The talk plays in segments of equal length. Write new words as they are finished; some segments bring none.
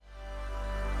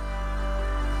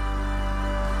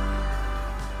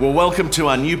Well, welcome to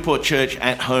our Newport Church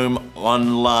at Home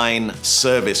online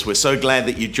service. We're so glad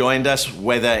that you joined us,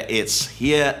 whether it's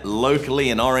here locally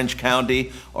in Orange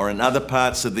County or in other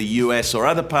parts of the US or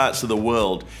other parts of the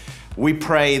world. We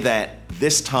pray that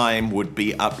this time would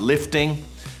be uplifting,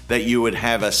 that you would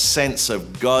have a sense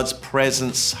of God's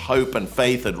presence, hope and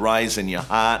faith that rise in your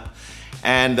heart,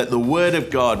 and that the Word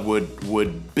of God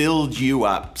would build you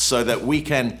up so that we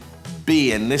can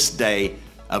be in this day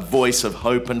a voice of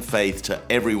hope and faith to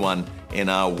everyone in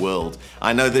our world.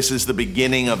 I know this is the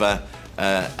beginning of a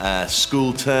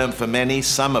school term for many.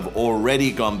 Some have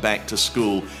already gone back to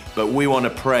school, but we want to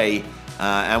pray,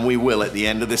 and we will at the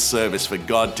end of this service, for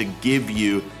God to give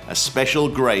you a special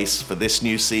grace for this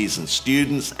new season,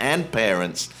 students and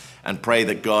parents, and pray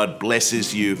that God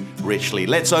blesses you richly.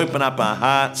 Let's open up our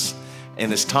hearts in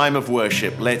this time of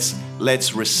worship.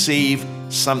 Let's receive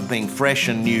something fresh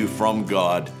and new from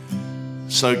God.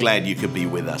 So glad you could be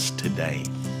with us today.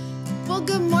 Well,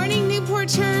 good morning, Newport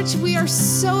Church. We are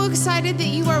so excited that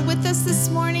you are with us this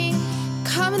morning.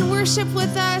 Come and worship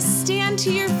with us. Stand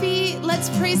to your feet. Let's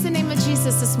praise the name of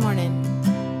Jesus this morning.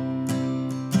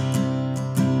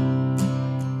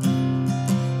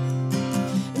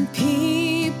 And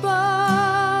people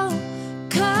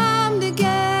come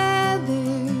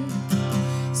together,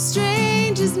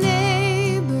 strangers,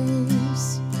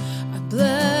 neighbors, our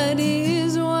blood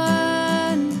is one.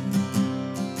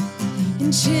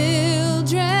 And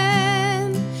children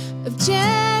of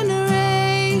generations,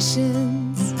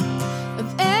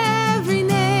 of every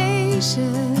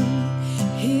nation,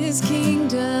 His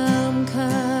kingdom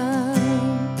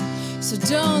come. So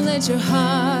don't let your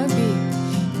heart be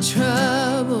in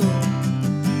trouble,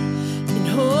 and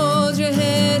hold your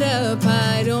head up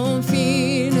high. Don't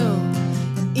fear no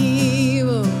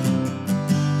evil,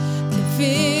 and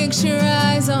fix your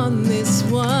eyes on this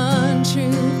one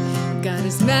truth: God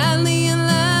is madly in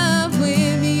love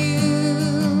with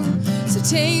you. So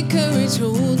take courage,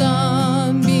 hold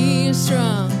on, be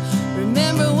strong.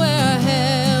 Remember where our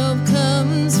help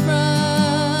comes from.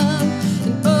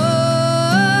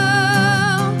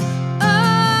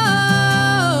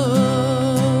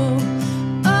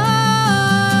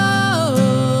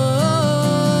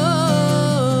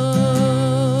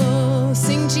 And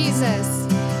sing Jesus.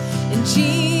 And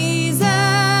Jesus,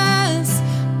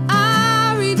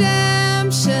 our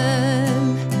redemption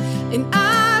and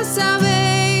our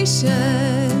salvation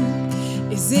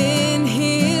is in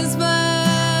His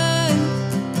blood.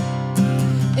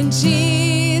 And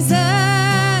Jesus,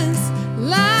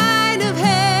 light of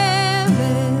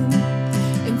heaven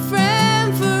and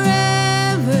friend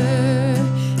forever,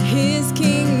 His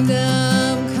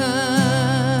kingdom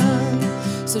come.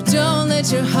 So don't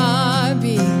let your heart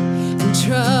be in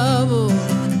trouble,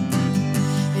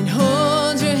 and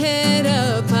hold your head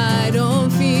up high. Don't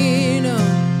fear no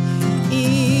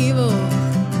evil,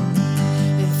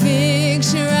 and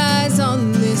fix your eyes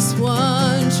on this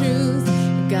one truth: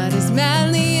 God is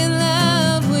madly in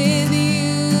love with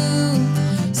you.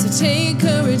 So take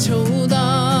courage, hold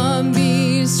on,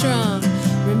 be strong.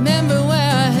 Remember where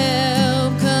our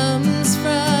help comes from.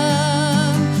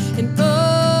 And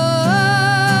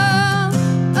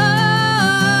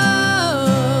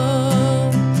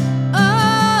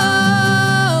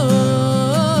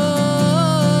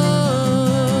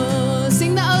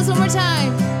sing the O's one more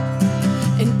time.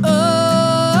 And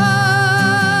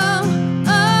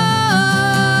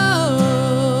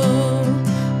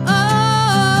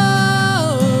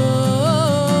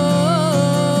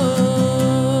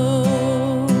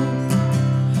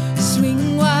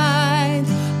swing wide,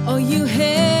 all you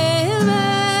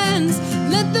heavens,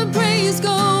 let the praise go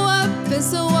up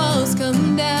as the walls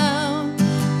come down.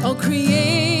 All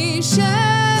creation,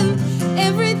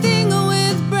 everything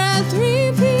with breath,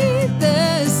 repeat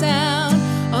the sound.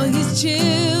 All His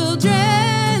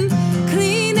children,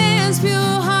 clean hands, pure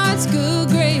hearts, good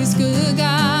grace, good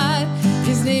God.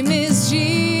 His name is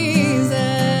Jesus.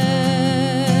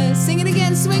 Sing it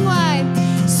again, swing wide,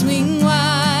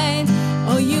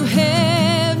 all you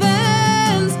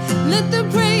heavens, let the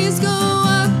praise go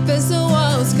up as the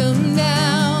walls come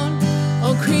down.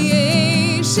 All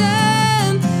creation,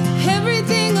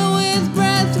 everything with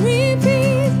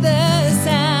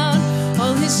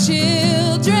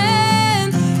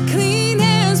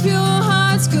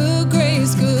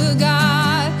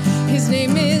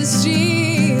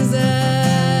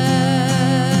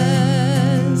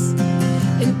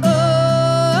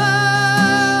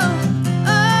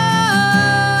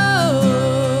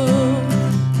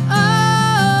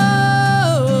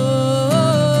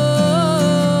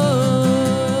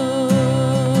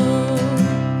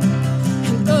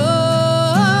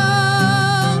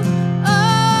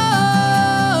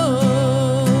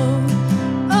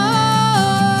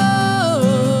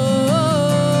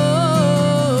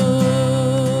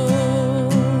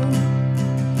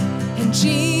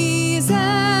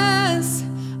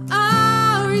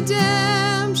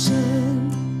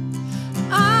redemption,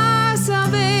 our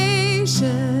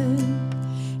salvation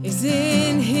is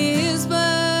in His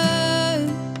blood.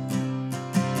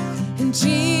 And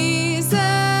Jesus,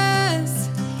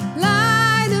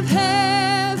 light of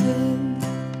heaven,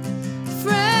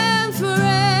 friend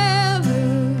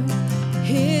forever,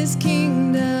 His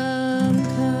kingdom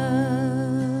come.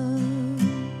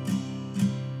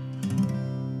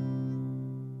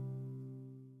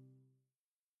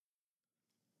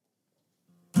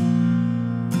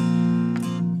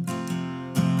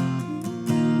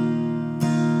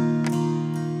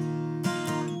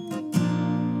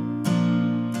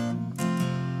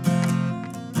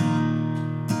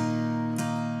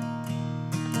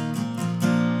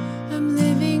 I'm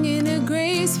living in a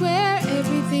grace where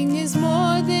everything is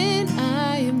more than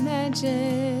I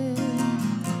imagined,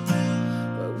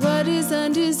 where what is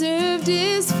undeserved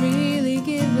is freely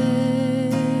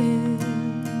given.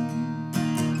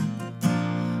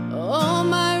 All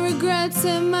my regrets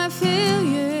and my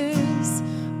failures,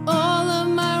 all of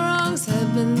my wrongs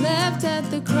have been left at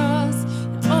the cross.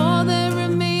 Now all that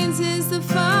remains is the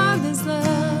Father's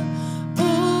love.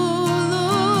 Oh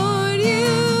Lord,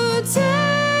 you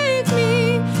take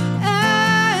me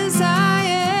as I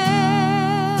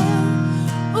am.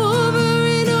 Over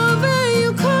and over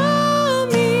you call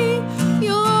me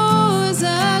yours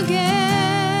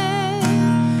again.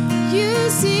 You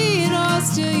see it all,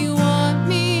 still you want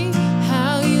me.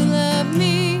 How you love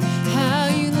me, how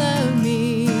you love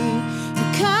me.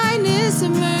 Your kindness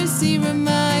and mercy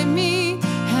remind me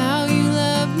how you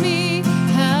love me,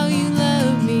 how you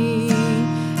love me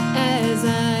as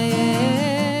I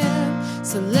am.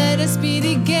 So let us be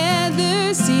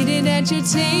together, seated at your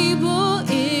table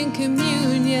in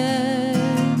communion.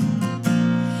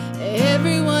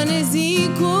 Everyone is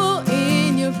equal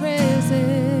in your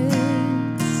presence.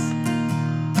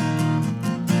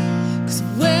 'Cause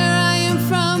where I am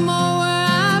from or where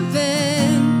I've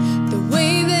been, the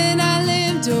way that I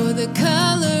lived or the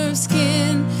color of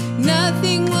skin,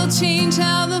 nothing will change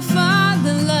how the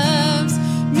Father loves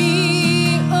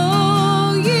me.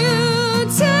 Oh, you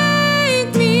take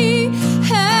me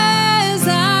as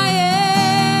I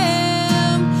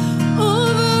am.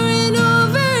 Over and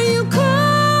over you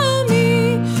call me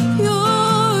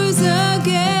yours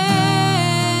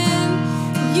again.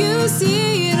 You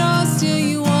see it all, still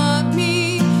you want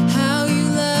me. How you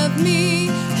love me,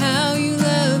 how you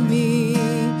love me.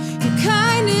 Your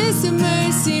kindness and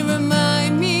mercy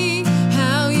remind me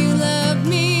how you love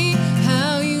me,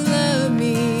 how you love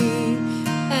me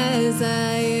as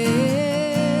I am.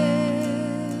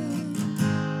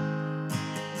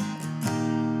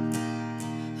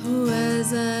 Oh, as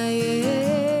I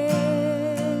am.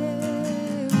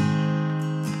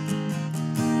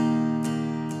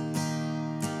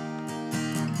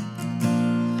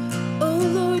 Oh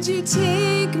Lord, you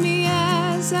take me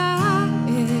as I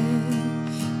am.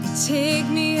 You take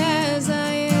me as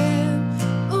I am.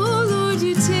 Oh Lord,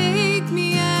 you take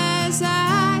me as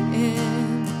I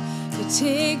am. You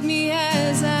take me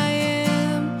as I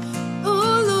am.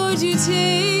 Oh Lord, you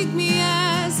take me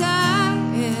as I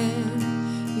am.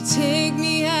 You take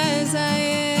me as I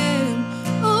am.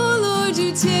 Oh Lord,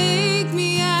 you take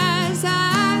me as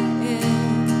I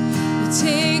am. You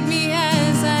take me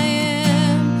as I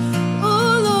am.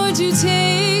 Oh Lord, you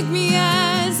take me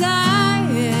as I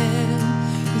am.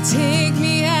 You take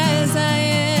me as I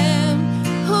am.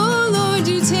 Oh Lord,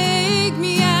 you take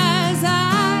me as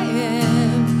I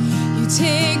am. You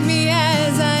take me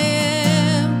as I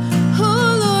am.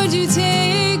 Oh Lord, you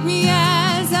take me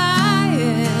as I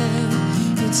am.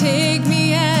 You take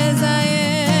me as I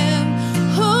am.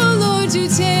 Oh Lord, you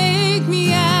take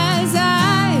me as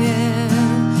I am.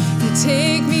 You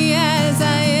take me as I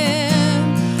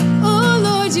am. Oh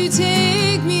Lord, you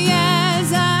take me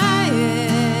as I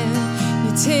am.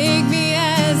 You take me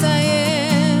as I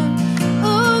am.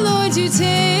 Oh Lord, you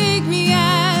take me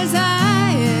as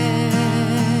I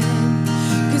am.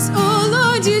 'Cause oh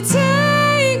Lord, you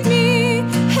take me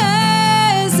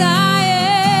as I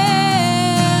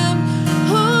am.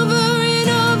 Over and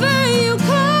over you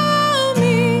call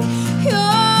me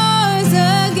yours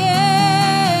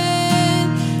again.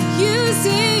 You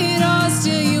see it all,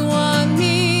 still you want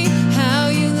me. How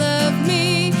you love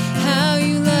me, how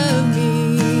you love me.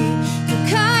 Your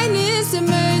kindness and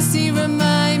mercy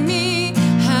remind me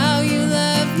how you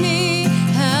love me,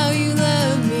 how you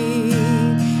love me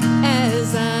as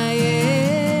I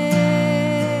am.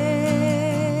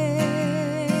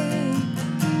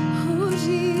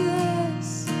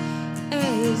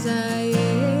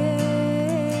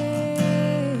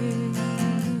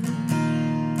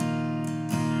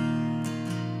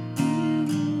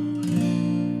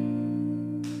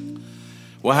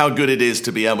 Well, how good it is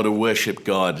to be able to worship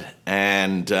God,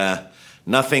 and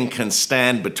nothing can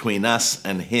stand between us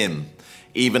and Him,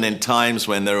 even in times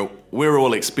when we're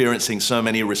all experiencing so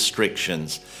many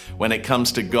restrictions. When it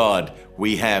comes to God,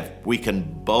 we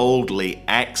can boldly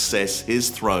access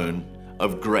His throne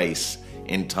of grace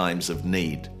in times of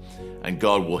need, and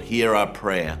God will hear our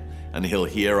prayer and He'll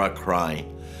hear our cry.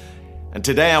 And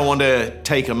today I want to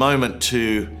take a moment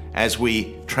to, as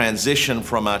we transition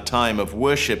from our time of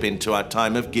worship into our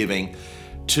time of giving,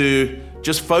 to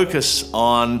just focus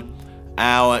on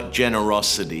our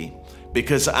generosity,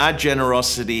 because our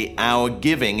generosity, our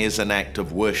giving is an act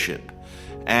of worship.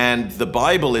 And the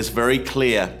Bible is very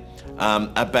clear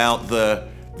about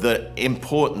the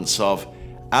importance of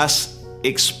us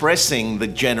expressing the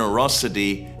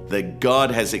generosity that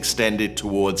God has extended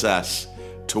towards us,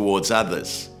 towards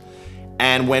others.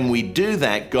 And when we do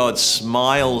that, God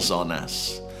smiles on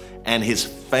us and His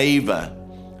favor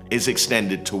is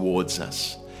extended towards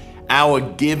us. Our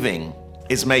giving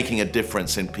is making a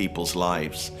difference in people's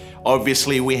lives.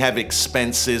 Obviously, we have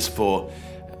expenses for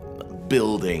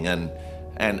building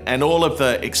and all of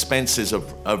the expenses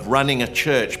of running a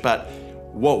church, but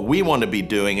what we want to be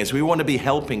doing is we want to be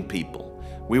helping people.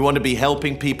 We want to be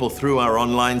helping people through our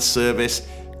online service,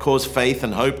 cause faith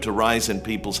and hope to rise in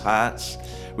people's hearts.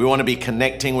 We want to be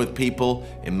connecting with people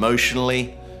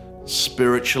emotionally,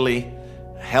 spiritually,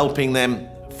 helping them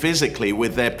physically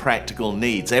with their practical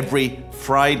needs. Every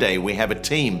Friday we have a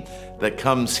team that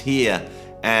comes here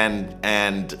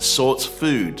and sorts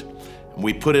food.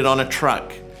 We put it on a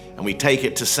truck and we take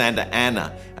it to Santa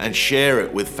Ana and share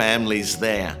it with families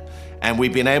there. And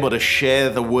we've been able to share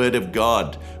the Word of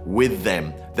God with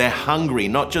them. They're hungry,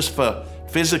 not just for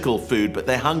physical food, but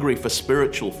they're hungry for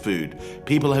spiritual food.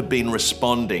 People have been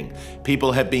responding.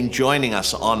 People have been joining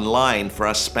us online for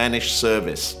our Spanish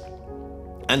service.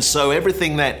 And so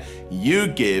everything that you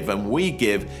give and we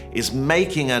give is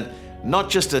making not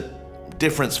just a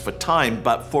difference for time,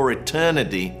 but for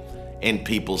eternity in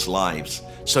people's lives.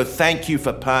 So thank you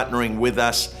for partnering with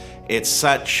us. It's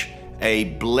such a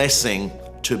blessing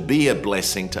to be a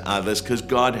blessing to others, because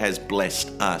God has blessed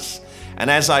us. And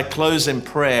as I close in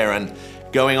prayer, and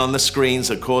going on the screens,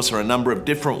 of course, are a number of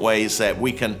different ways that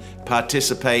we can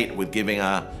participate with giving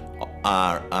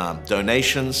our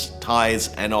donations,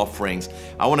 tithes, and offerings.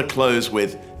 I want to close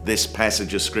with this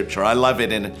passage of scripture. I love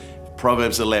it in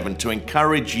Proverbs 11 to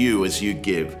encourage you as you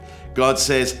give. God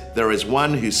says, there is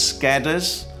one who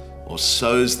scatters or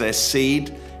sows their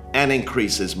seed and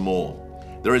increases more.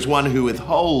 There is one who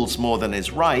withholds more than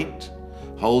is right,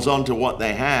 holds on to what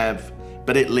they have,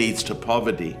 but it leads to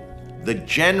poverty. The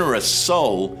generous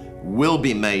soul will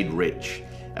be made rich,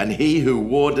 and he who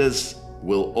waters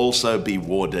will also be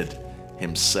watered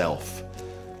himself.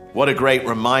 What a great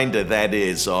reminder that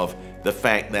is of the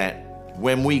fact that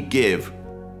when we give,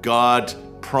 God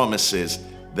promises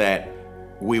that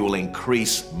we will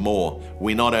increase more.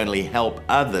 We not only help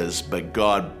others, but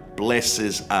God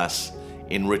blesses us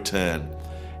in return.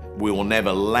 We will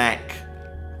never lack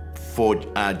for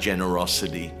our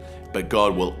generosity, but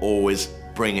God will always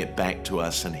bring it back to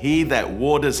us. And he that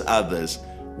waters others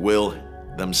will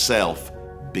themselves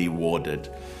be watered.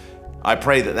 I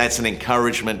pray that that's an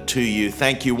encouragement to you.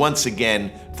 Thank you once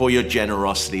again for your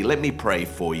generosity. Let me pray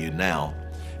for you now.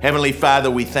 Heavenly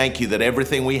Father, we thank you that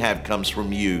everything we have comes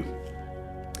from you.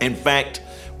 In fact,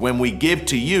 when we give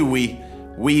to you,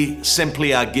 we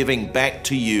simply are giving back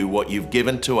to you what you've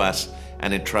given to us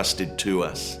and entrusted to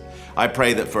us. I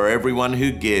pray that for everyone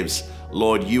who gives,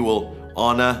 Lord, you will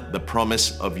honor the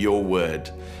promise of your word,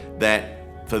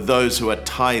 that for those who are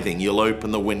tithing, you'll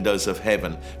open the windows of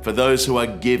heaven. For those who are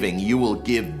giving, you will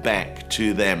give back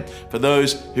to them. For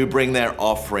those who bring their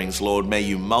offerings, Lord, may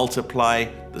you multiply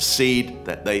the seed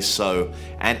that they sow,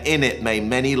 and in it may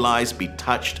many lives be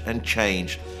touched and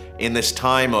changed in this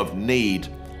time of need,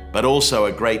 but also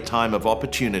a great time of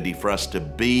opportunity for us to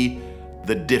be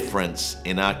the difference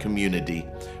in our community.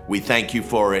 We thank you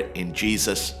for it in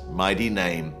Jesus' mighty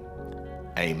name.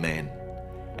 Amen.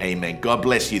 Amen. God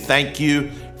bless you. Thank you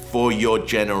for your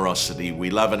generosity. We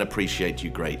love and appreciate you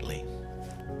greatly.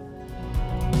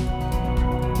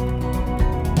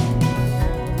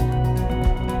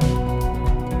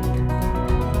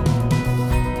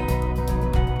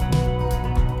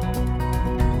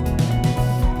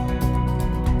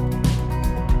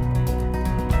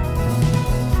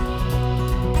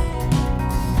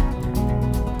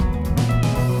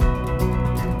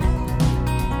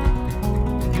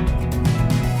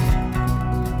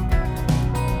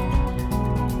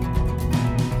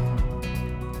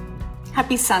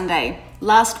 Happy Sunday.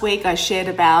 Last week I shared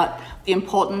about the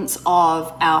importance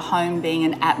of our home being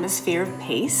an atmosphere of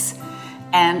peace,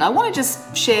 And I want to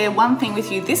just share one thing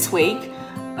with you this week,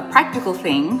 a practical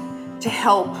thing to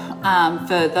help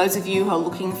for those of you who are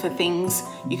looking for things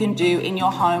you can do in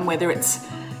your home, whether it's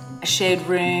a shared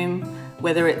room,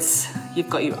 whether it's you've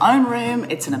got your own room,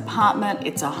 it's an apartment,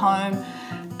 it's a home,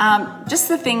 just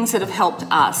the things that have helped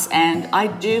us. And I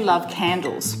do love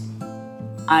candles.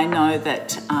 I know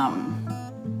that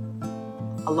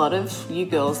a lot of you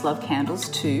girls love candles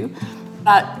too,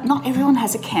 but not everyone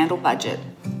has a candle budget.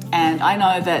 And I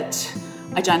know that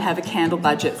I don't have a candle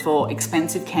budget for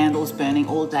expensive candles burning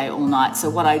all day, all night. So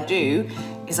what I do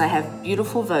is I have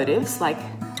beautiful votives like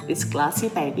this glassy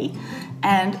baby,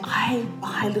 and I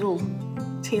buy little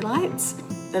tea lights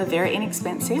that are very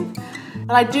inexpensive.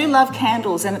 But I do love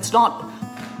candles, and it's not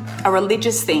a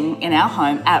religious thing in our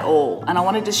home at all. And I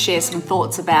wanted to share some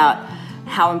thoughts about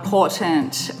how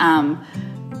important,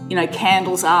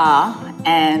 candles are,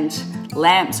 and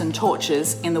lamps and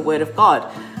torches in the Word of God.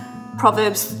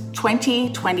 Proverbs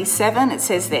 20:27, it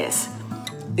says this: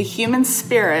 "The human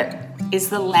spirit is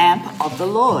the lamp of the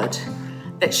Lord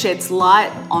that sheds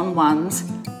light on one's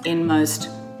inmost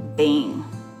being."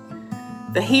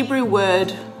 The Hebrew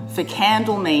word for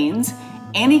candle means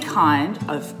any kind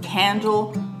of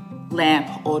candle, lamp,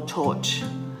 or torch.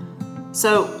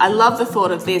 So I love the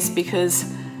thought of this because,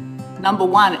 number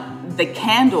one, the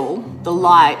candle, the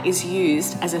light, is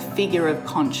used as a figure of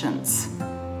conscience.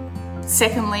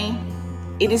 Secondly,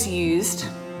 it is used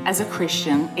as a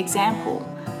Christian example.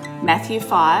 Matthew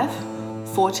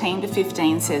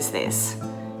 5:14-15 says this: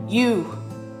 "You,"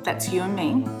 that's you and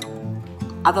me,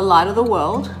 "are the light of the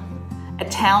world. A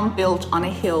town built on a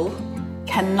hill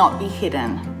cannot be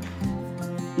hidden.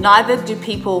 Neither do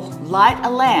people light a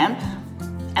lamp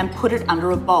and put it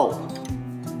under a bowl.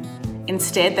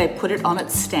 Instead, they put it on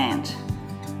its stand,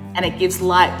 and it gives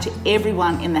light to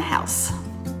everyone in the house."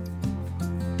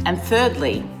 And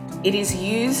thirdly, it is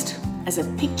used as a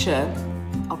picture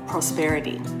of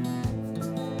prosperity.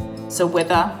 So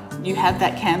whether you have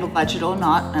that candle budget or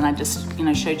not, and I just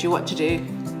showed you what to do,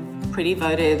 pretty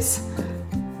votives,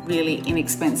 really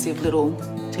inexpensive little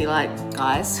tea light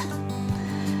guys,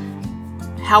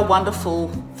 how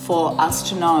wonderful for us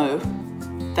to know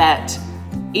that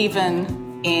even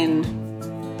in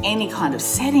any kind of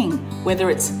setting, whether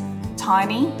it's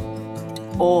tiny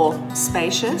or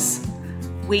spacious,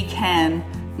 we can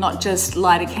not just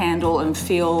light a candle and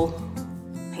feel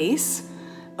peace,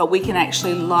 but we can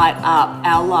actually light up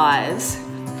our lives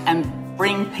and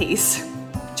bring peace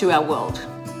to our world.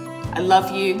 I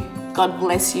love you. God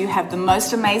bless you. Have the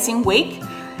most amazing week.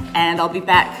 And I'll be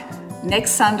back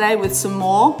next Sunday with some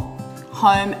more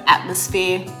home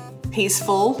atmosphere,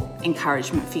 peaceful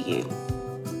encouragement for you.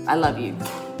 I love you.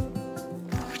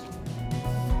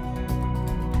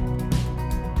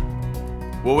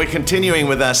 Well, we're continuing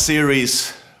with our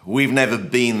series, We've Never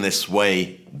Been This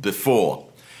Way Before.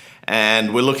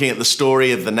 And we're looking at the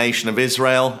story of the nation of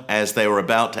Israel as they were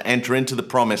about to enter into the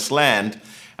promised land.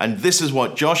 And this is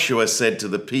what Joshua said to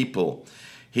the people.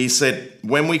 He said,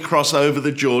 "When we cross over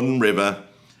the Jordan River,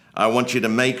 I want you to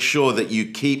make sure that you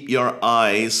keep your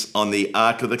eyes on the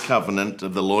Ark of the Covenant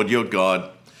of the Lord your God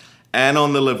and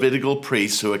on the Levitical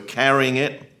priests who are carrying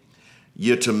it.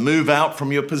 You're to move out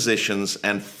from your positions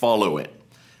and follow it.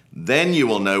 Then you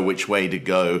will know which way to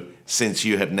go, since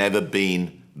you have never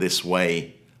been this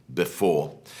way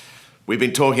before." We've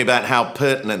been talking about how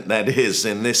pertinent that is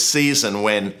in this season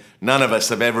when none of us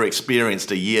have ever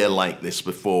experienced a year like this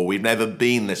before. We've never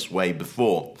been this way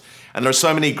before. And there are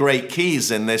so many great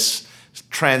keys in this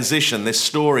transition, this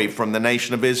story from the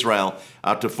nation of Israel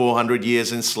after 400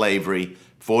 years in slavery,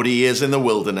 40 years in the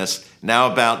wilderness, now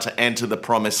about to enter the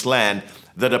promised land,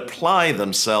 that apply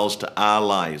themselves to our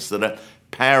lives, that are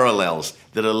parallels,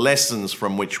 that are lessons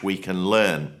from which we can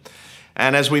learn.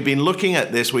 And as we've been looking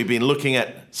at this, we've been looking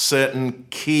at certain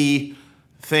key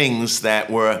things that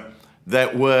were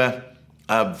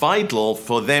vital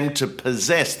for them to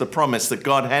possess the promise that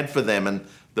God had for them and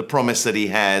the promise that he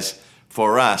has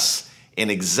for us in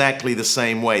exactly the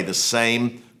same way. The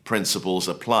same principles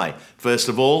apply. First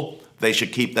of all, they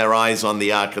should keep their eyes on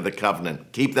the Ark of the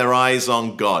Covenant, keep their eyes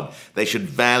on God. They should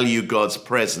value God's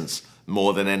presence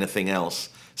more than anything else.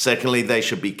 Secondly, they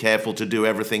should be careful to do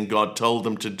everything God told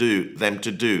them to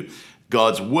do.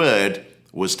 God's word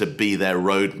was to be their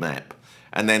roadmap.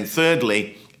 And then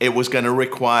thirdly, it was going to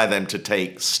require them to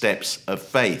take steps of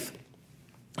faith.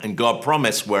 And God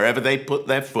promised wherever they put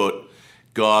their foot,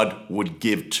 God would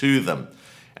give to them.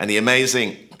 And the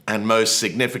amazing and most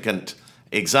significant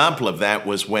example of that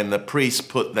was when the priests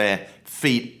put their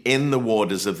feet in the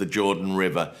waters of the Jordan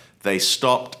River. They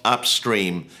stopped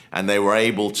upstream and they were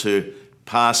able to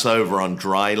pass over on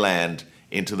dry land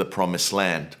into the promised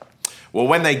land. Well,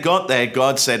 when they got there,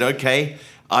 God said, okay,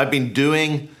 I've been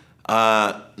doing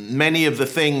many of the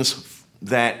things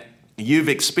that you've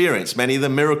experienced, many of the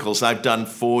miracles I've done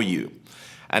for you.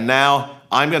 And now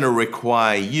I'm going to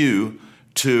require you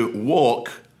to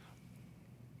walk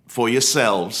for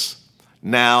yourselves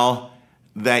now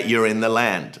that you're in the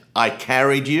land. I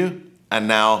carried you, and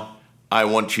now I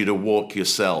want you to walk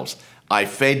yourselves. I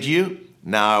fed you,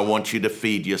 now I want you to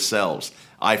feed yourselves.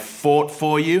 I fought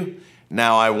for you,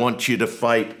 now I want you to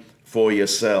fight for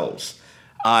yourselves.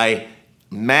 I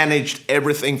managed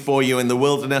everything for you in the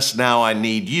wilderness, now I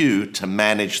need you to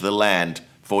manage the land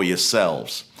for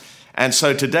yourselves. And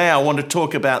so today I want to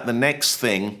talk about the next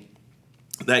thing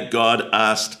that God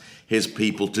asked his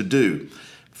people to do.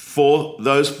 For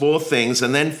those four things.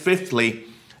 And then fifthly,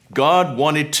 God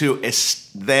wanted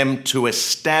them to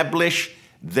establish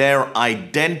their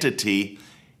identity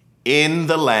in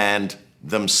the land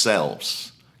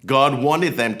themselves. God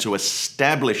wanted them to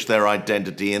establish their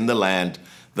identity in the land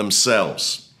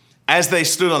themselves. As they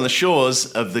stood on the shores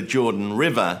of the Jordan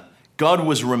River, God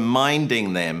was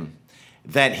reminding them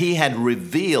that he had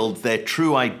revealed their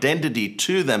true identity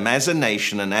to them as a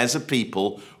nation and as a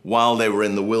people while they were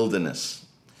in the wilderness.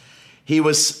 He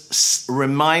was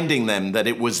reminding them that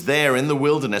it was there in the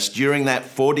wilderness during that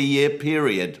 40-year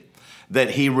period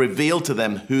that he revealed to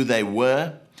them who they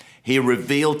were. He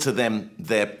revealed to them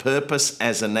their purpose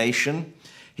as a nation.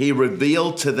 He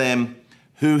revealed to them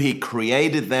who he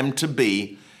created them to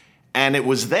be. And it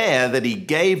was there that he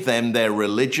gave them their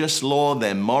religious law,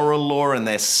 their moral law, and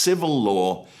their civil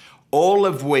law, all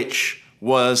of which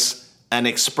was an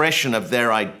expression of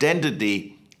their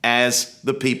identity as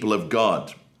the people of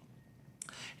God.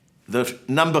 The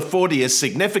number 40 is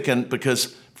significant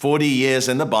because 40 years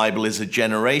in the Bible is a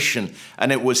generation.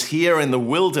 And it was here in the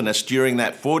wilderness during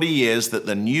that 40 years that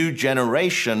the new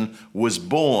generation was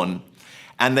born.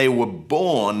 And they were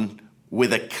born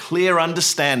with a clear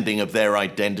understanding of their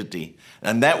identity.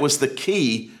 And that was the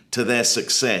key to their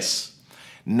success.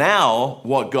 Now,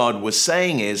 what God was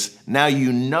saying is, now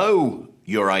you know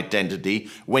your identity.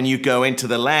 When you go into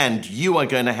the land, you are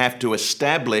going to have to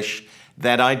establish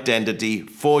that identity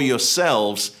for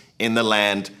yourselves in the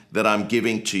land that I'm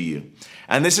giving to you.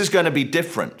 And this is going to be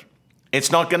different.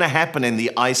 It's not going to happen in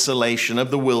the isolation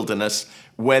of the wilderness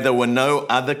where there were no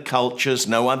other cultures,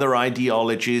 no other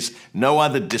ideologies, no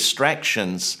other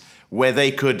distractions, where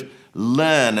they could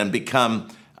learn and become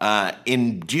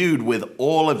endued with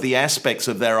all of the aspects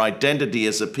of their identity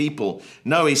as a people.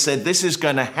 No, he said this is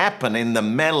going to happen in the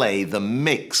melee, the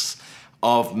mix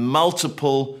of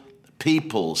multiple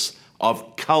peoples,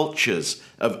 of cultures,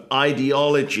 of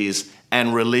ideologies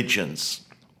and religions.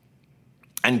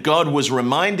 And God was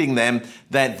reminding them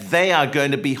that they are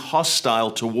going to be hostile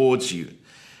towards you.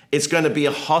 It's going to be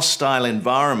a hostile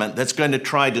environment that's going to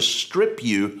try to strip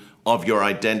you of your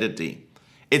identity.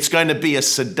 It's going to be a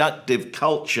seductive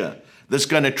culture that's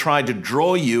going to try to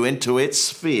draw you into its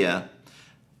sphere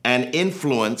and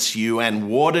influence you and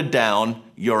water down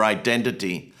your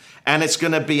identity. And it's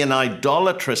going to be an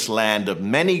idolatrous land of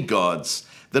many gods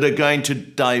that are going to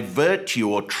divert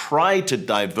you or try to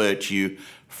divert you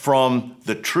from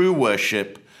the true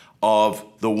worship of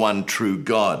the one true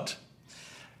God.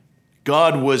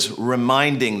 God was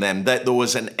reminding them that there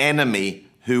was an enemy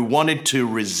who wanted to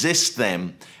resist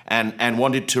them and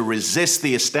wanted to resist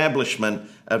the establishment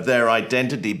of their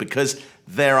identity because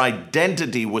their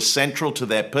identity was central to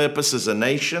their purpose as a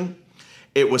nation.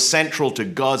 It was central to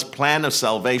God's plan of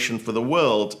salvation for the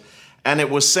world, and it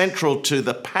was central to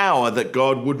the power that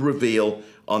God would reveal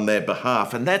on their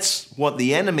behalf. And that's what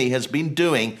the enemy has been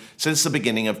doing since the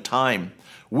beginning of time.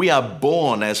 We are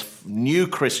born as new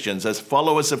Christians, as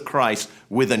followers of Christ,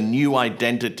 with a new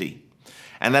identity.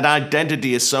 And that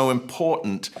identity is so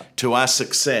important to our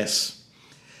success.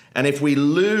 And if we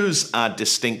lose our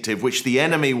distinctive, which the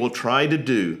enemy will try to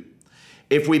do,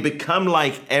 if we become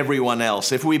like everyone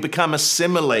else, if we become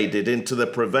assimilated into the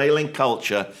prevailing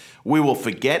culture, we will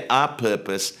forget our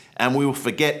purpose and we will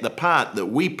forget the part that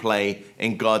we play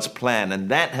in God's plan. And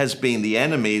that has been the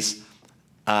enemy's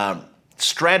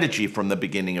strategy from the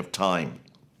beginning of time.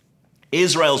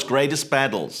 Israel's greatest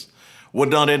battles would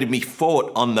not only be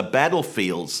fought on the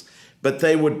battlefields, but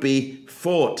they would be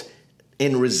fought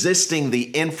in resisting the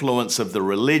influence of the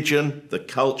religion, the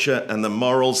culture, and the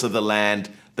morals of the land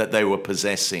that they were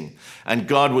possessing. And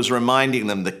God was reminding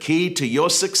them the key to your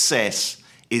success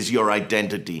is your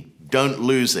identity. Don't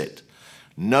lose it.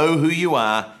 Know who you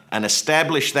are and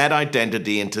establish that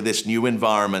identity into this new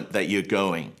environment that you're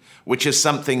going, which is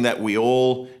something that we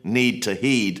all need to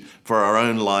heed for our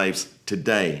own lives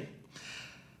today.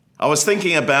 I was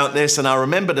thinking about this, and I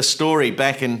remembered a story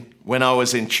back when I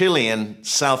was in Chile in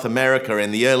South America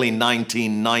in the early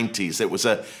 1990s. It was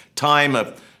a time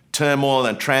of turmoil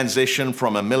and transition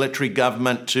from a military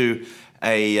government to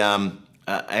a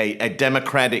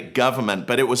democratic government.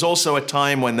 But it was also a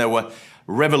time when there were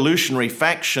revolutionary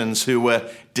factions who were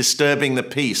disturbing the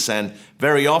peace, and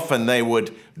very often they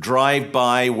would drive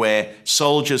by where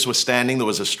soldiers were standing. There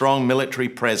was a strong military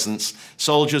presence.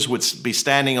 Soldiers would be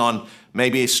standing on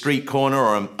maybe a street corner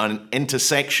or an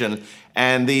intersection,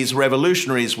 and these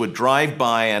revolutionaries would drive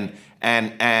by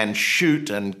and shoot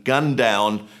and gun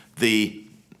down the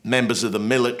members of the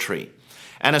military.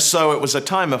 And so it was a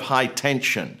time of high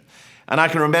tension. And I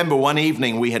can remember one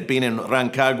evening we had been in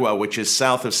Rancagua, which is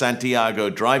south of Santiago,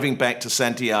 driving back to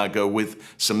Santiago with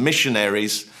some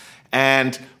missionaries,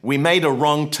 and we made a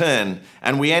wrong turn,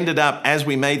 and we ended up, as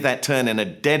we made that turn, in a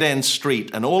dead-end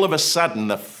street, and all of a sudden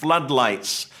the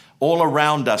floodlights all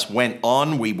around us went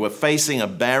on. We were facing a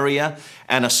barrier,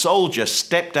 and a soldier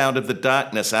stepped out of the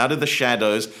darkness, out of the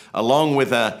shadows, along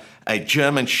with a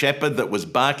German shepherd that was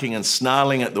barking and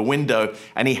snarling at the window,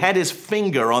 and he had his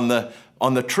finger on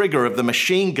the trigger of the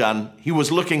machine gun. He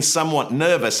was looking somewhat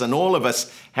nervous, and all of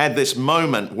us had this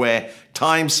moment where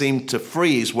time seemed to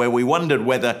freeze, where we wondered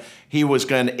whether he was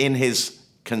going to, in his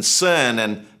concern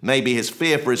and maybe his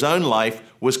fear for his own life,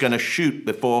 was going to shoot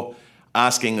before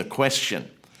asking a question.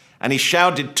 And he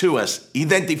shouted to us,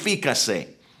 "Identifícase,"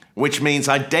 which means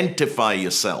identify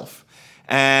yourself.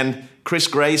 And Chris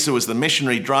Grace, who was the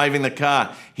missionary driving the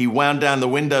car, he wound down the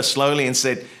window slowly and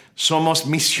said, "Somos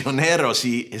misioneros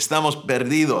y estamos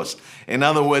perdidos." In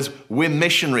other words, we're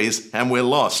missionaries and we're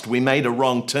lost. We made a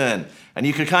wrong turn. And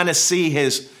you could kind of see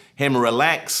him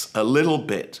relax a little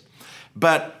bit.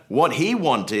 But what he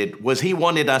wanted was he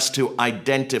wanted us to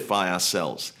identify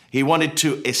ourselves. He wanted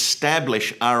to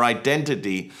establish our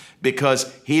identity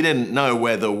because he didn't know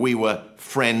whether we were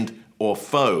friend or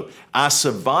foe. Our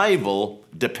survival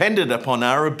depended upon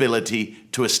our ability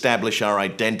to establish our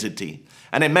identity.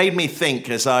 And it made me think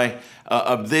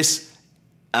of this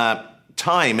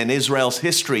time in Israel's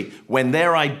history when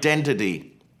their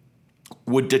identity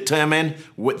would determine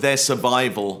their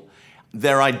survival.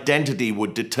 Their identity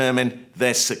would determine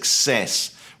their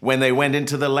success. When they went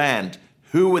into the land,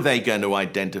 who were they going to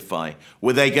identify?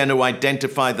 Were they going to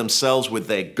identify themselves with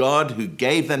their God who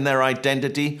gave them their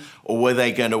identity? Or were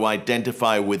they going to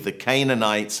identify with the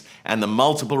Canaanites and the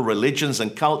multiple religions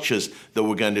and cultures that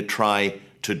were going to try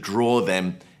to draw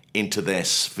them into their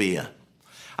sphere?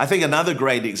 I think another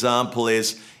great example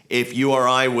is if you or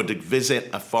I were to visit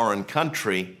a foreign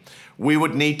country, we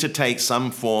would need to take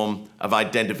some form of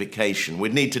identification.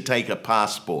 We'd need to take a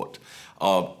passport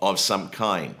of some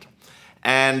kind.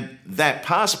 And that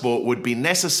passport would be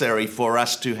necessary for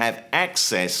us to have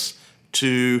access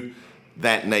to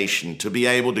that nation, to be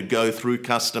able to go through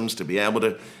customs, to be able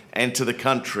to enter the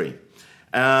country.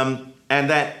 And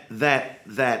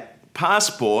that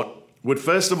passport would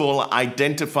first of all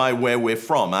identify where we're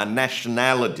from, our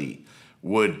nationality.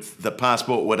 The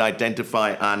passport would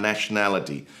identify our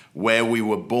nationality, where we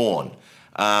were born.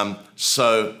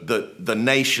 So the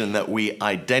nation that we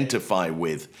identify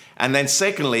with. And then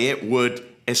secondly, it would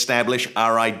establish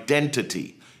our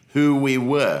identity, who we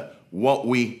were, what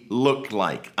we looked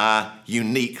like, our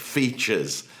unique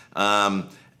features, and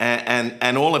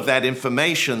all of that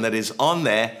information that is on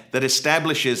there that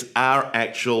establishes our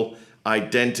actual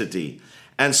identity.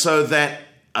 And so that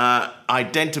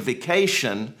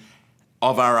identification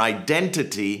of our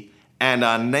identity and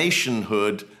our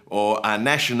nationhood or our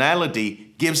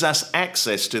nationality gives us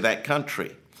access to that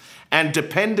country. And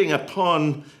depending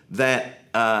upon that,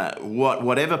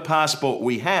 whatever passport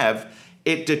we have,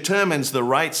 it determines the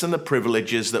rights and the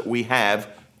privileges that we have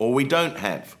or we don't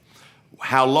have,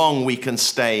 how long we can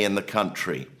stay in the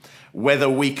country, whether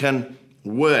we can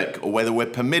work or whether we're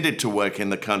permitted to work in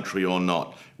the country or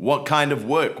not, what kind of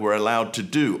work we're allowed to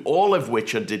do, all of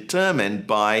which are determined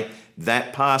by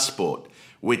that passport,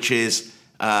 which is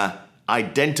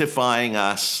identifying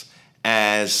us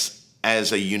as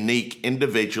a unique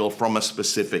individual from a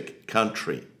specific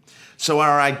country. So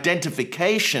our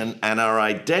identification and our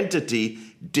identity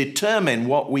determine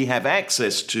what we have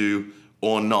access to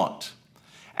or not.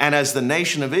 And as the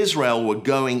nation of Israel were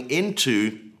going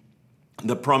into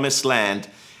the promised land,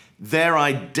 their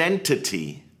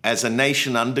identity as a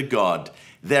nation under God,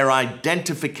 their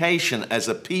identification as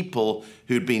a people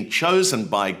who'd been chosen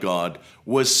by God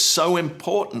was so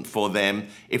important for them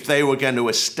if they were going to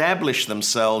establish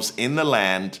themselves in the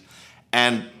land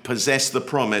and possess the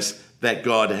promise that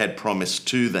God had promised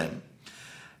to them.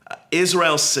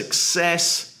 Israel's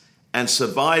success and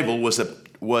survival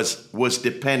was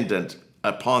dependent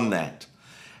upon that.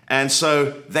 And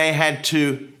so they had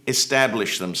to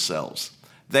establish themselves.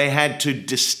 They had to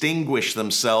distinguish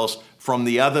themselves from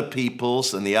the other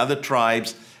peoples and the other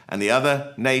tribes and the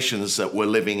other nations that were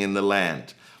living in the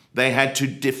land. They had to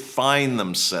define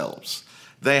themselves.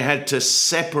 They had to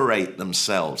separate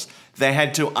themselves. They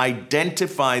had to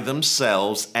identify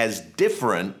themselves as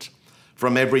different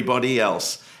from everybody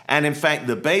else. And in fact,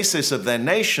 the basis of their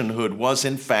nationhood was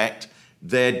in fact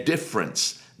their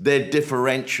difference, their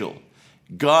differential.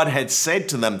 God had said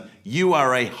to them, you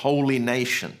are a holy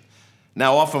nation.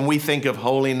 Now, often we think of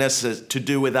holiness as to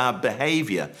do with our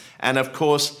behavior, and of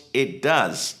course it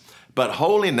does. But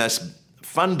holiness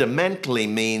fundamentally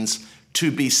means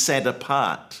to be set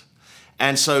apart.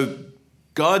 And so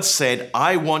God said,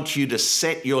 I want you to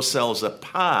set yourselves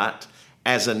apart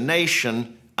as a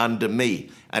nation under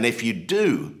me. And if you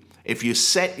do, if you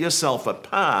set yourself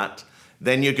apart,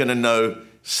 then you're going to know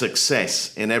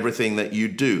success in everything that you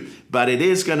do. But it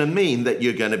is going to mean that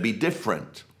you're going to be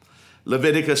different.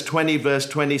 Leviticus 20 verse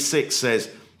 26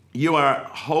 says, you are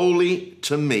holy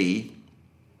to me.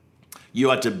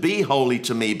 You are to be holy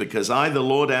to me because I, the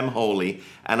Lord, am holy,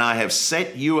 and I have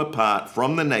set you apart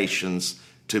from the nations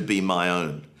to be my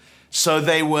own. So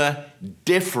they were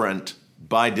different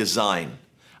by design.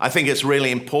 I think it's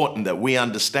really important that we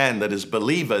understand that as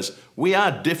believers, we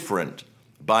are different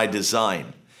by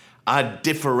design. Our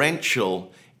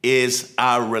differential is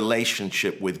our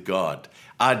relationship with God.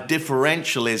 Our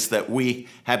differential is that we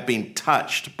have been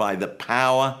touched by the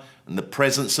power and the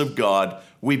presence of God.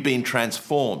 We've been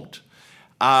transformed.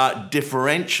 Our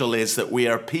differential is that we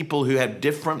are people who have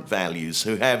different values,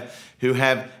 who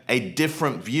have a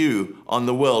different view on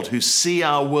the world, who see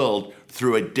our world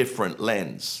through a different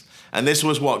lens. And this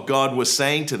was what God was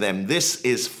saying to them. This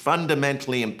is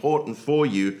fundamentally important for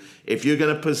you if you're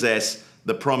going to possess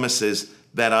the promises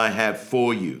that I have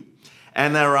for you.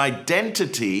 And their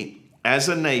identity as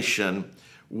a nation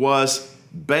was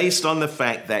based on the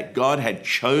fact that God had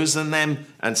chosen them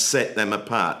and set them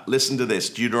apart. Listen to this,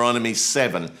 Deuteronomy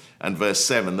 7 and verse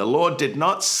 7. The Lord did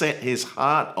not set his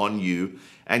heart on you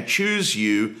and choose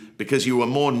you because you were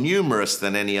more numerous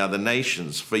than any other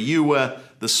nations, for you were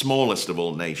the smallest of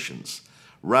all nations.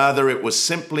 Rather, it was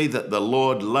simply that the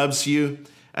Lord loves you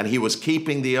and he was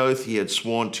keeping the oath he had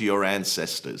sworn to your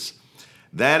ancestors.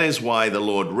 That is why the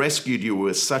Lord rescued you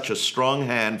with such a strong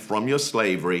hand from your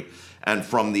slavery and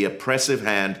from the oppressive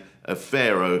hand of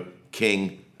Pharaoh,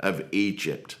 king of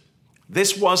Egypt.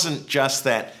 This wasn't just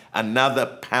that another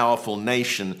powerful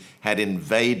nation had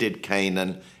invaded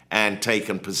Canaan and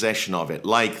taken possession of it,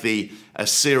 like the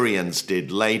Assyrians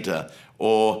did later,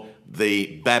 or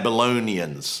the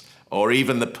Babylonians, or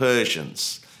even the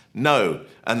Persians. No,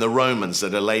 and the Romans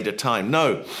at a later time.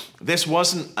 No, this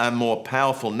wasn't a more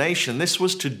powerful nation. This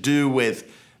was to do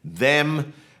with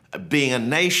them being a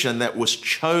nation that was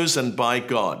chosen by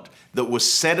God, that was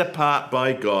set apart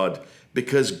by God,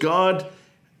 because God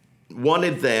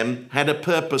wanted them, had a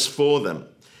purpose for them.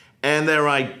 And their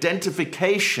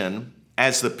identification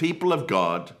as the people of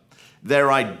God, their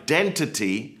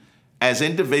identity as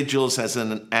individuals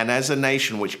and as a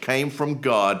nation which came from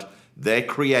God, their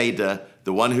creator,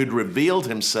 the one who'd revealed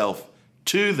himself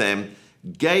to them,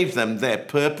 gave them their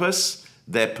purpose,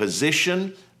 their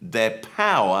position, their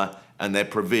power, and their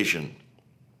provision.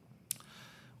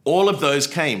 All of those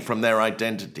came from their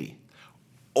identity.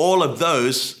 All of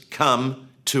those come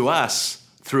to us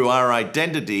through our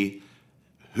identity.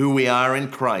 Who we are in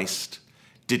Christ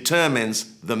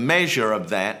determines the measure of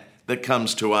that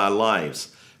comes to our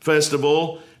lives. First of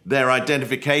all, their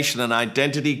identification and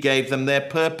identity gave them their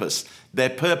purpose. Their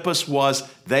purpose was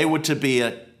they were to be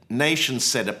a nation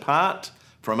set apart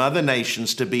from other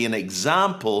nations, to be an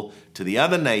example to the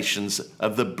other nations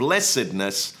of the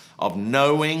blessedness of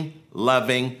knowing,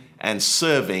 loving, and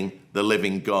serving the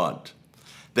living God.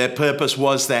 Their purpose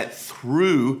was that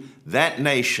through that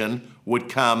nation would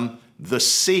come the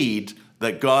seed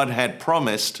that God had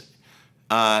promised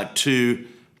to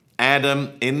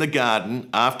Adam in the garden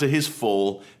after his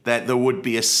fall, that there would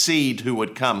be a seed who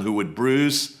would come, who would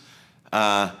bruise,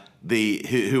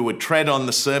 who would tread on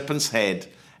the serpent's head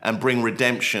and bring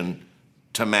redemption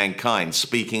to mankind,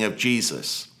 speaking of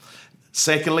Jesus.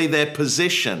 Secondly, their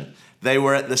position. They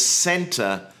were at the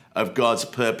center of God's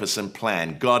purpose and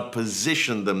plan. God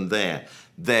positioned them there.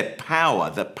 Their power,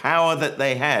 the power that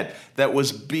they had that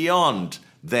was beyond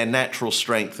their natural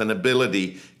strength and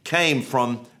ability, came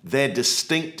from their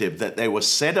distinctive, that they were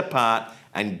set apart,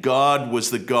 and God was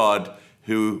the God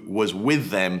who was with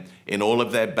them in all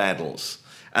of their battles.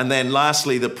 And then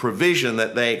lastly, the provision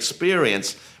that they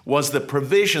experienced was the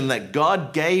provision that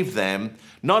God gave them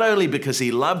Not only because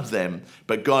he loved them,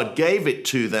 but God gave it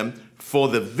to them for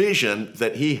the vision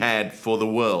that he had for the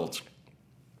world.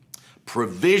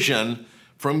 Provision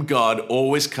from God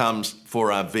always comes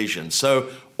for our vision. So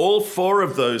all four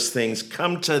of those things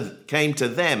came to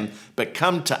them, but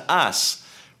come to us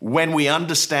when we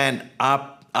understand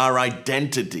our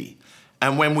identity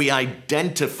and when we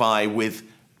identify with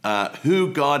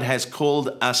who God has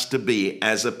called us to be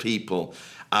as a people,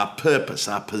 our purpose,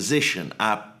 our position,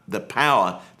 the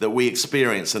power that we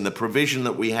experience and the provision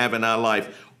that we have in our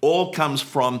life all comes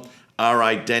from our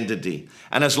identity.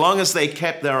 And as long as they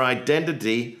kept their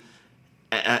identity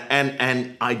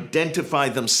and identify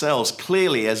themselves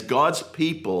clearly as God's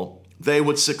people, they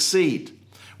would succeed.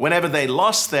 Whenever they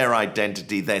lost their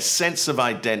identity, their sense of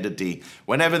identity,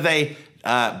 whenever they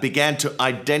began to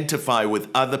identify with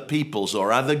other peoples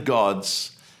or other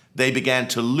gods, they began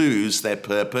to lose their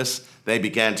purpose, they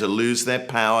began to lose their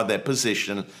power, their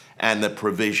position, and their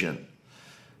provision.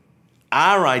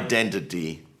 Our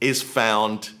identity is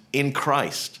found in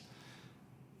Christ.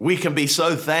 We can be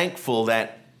so thankful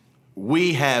that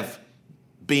we have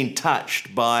been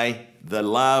touched by the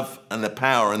love and the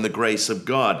power and the grace of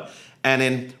God. And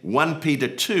in 1 Peter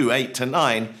 2,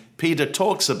 8-9, Peter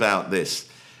talks about this.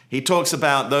 He talks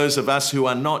about those of us who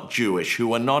are not Jewish,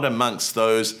 who are not amongst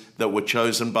those that were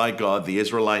chosen by God, the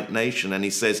Israelite nation. And he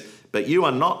says, but you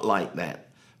are not like that,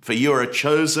 for you are a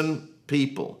chosen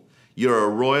people. You are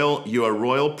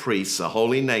royal priests, a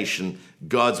holy nation,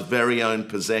 God's very own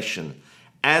possession.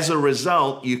 As a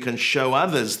result, you can show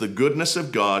others the goodness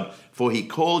of God, for he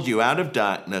called you out of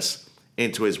darkness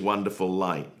into his wonderful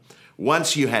light.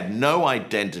 Once you had no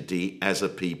identity as a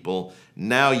people,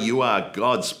 now you are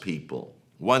God's people.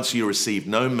 Once you received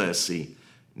no mercy,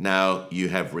 now you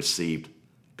have received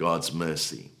God's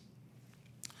mercy.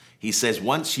 He says,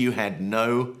 once you had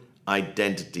no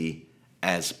identity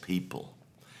as people.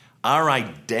 Our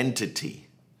identity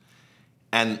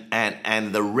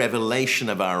and the revelation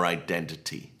of our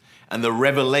identity and the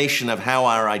revelation of how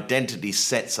our identity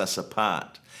sets us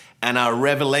apart and our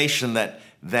revelation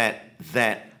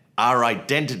that our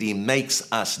identity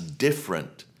makes us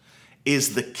different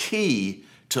is the key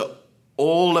to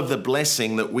all of the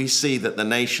blessing that we see that the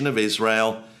nation of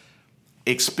Israel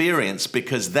experienced,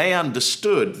 because they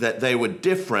understood that they were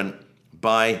different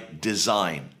by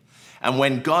design. And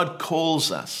when God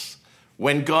calls us,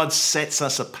 when God sets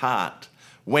us apart,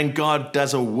 when God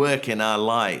does a work in our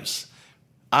lives,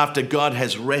 after God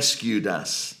has rescued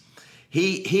us,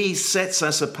 He sets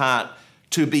us apart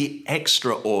to be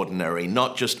extraordinary,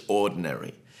 not just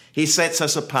ordinary. He sets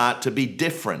us apart to be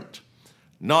different,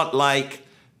 not like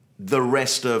the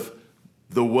rest of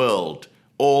the world,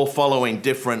 all following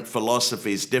different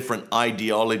philosophies, different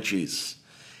ideologies.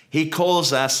 He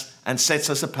calls us and sets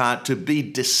us apart to be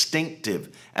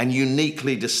distinctive and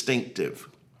uniquely distinctive.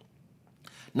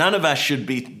 None of us should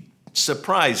be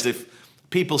surprised if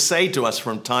people say to us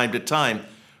from time to time,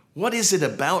 what is it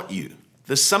about you?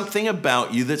 There's something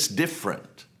about you that's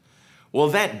different. Well,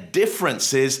 that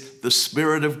difference is the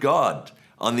Spirit of God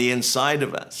on the inside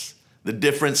of us. The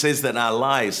difference is that our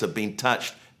lives have been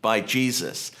touched by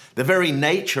Jesus. The very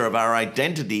nature of our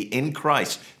identity in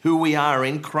Christ, who we are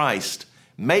in Christ,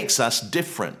 makes us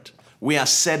different. We are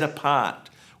set apart.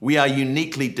 We are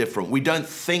uniquely different. We don't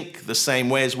think the same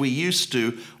way as we used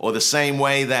to, or the same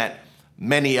way that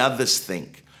many others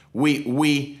think.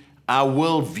 Our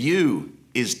worldview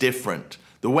is different.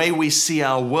 The way we see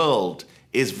our world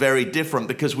is very different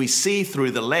because we see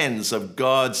through the lens of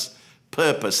God's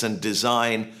purpose and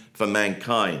design for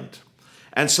mankind.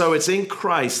 And so it's in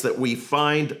Christ that we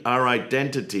find our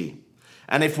identity.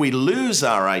 And if we lose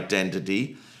our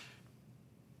identity,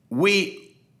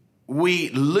 we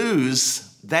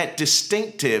lose that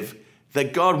distinctive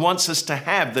that God wants us to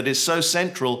have that is so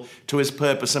central to his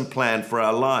purpose and plan for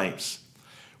our lives.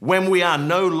 When we are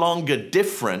no longer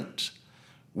different,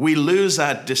 we lose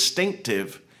our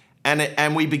distinctive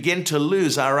and we begin to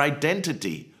lose our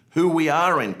identity, who we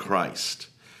are in Christ.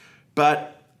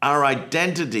 But our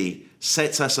identity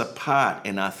sets us apart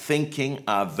in our thinking,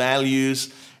 our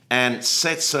values, and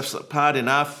sets us apart in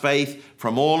our faith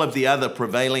from all of the other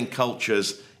prevailing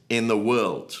cultures in the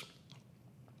world.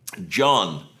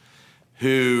 John,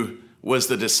 who was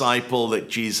the disciple that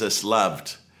Jesus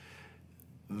loved,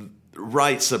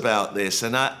 writes about this,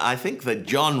 and I think that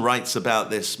John writes about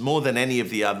this more than any of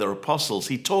the other apostles.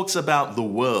 He talks about the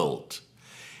world,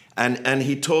 and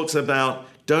he talks about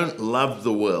don't love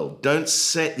the world. Don't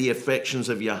set the affections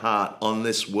of your heart on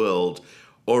this world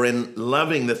or in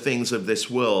loving the things of this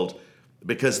world,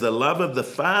 because the love of the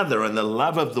Father and the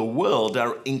love of the world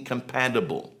are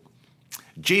incompatible.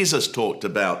 Jesus talked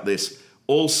about this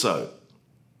also.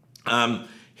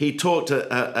 He talked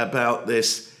about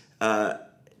this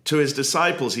to his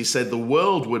disciples. He said, the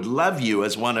world would love you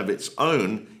as one of its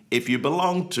own if you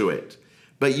belonged to it.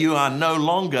 But you are no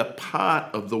longer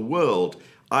part of the world.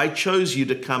 I chose you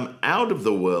to come out of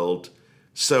the world,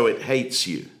 so it hates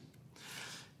you.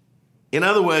 In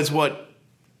other words, what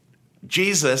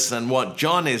Jesus and what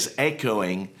John is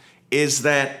echoing is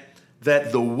that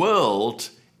the world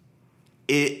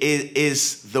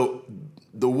is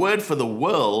the word for the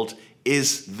world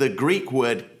is the Greek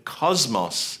word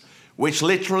cosmos, which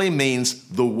literally means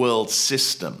the world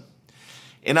system.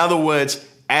 In other words,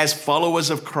 as followers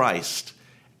of Christ,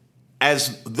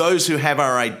 as those who have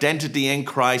our identity in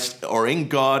Christ or in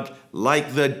God,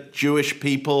 like the Jewish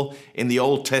people in the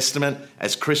Old Testament,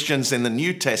 as Christians in the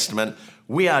New Testament,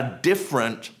 we are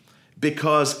different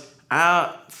because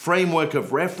our framework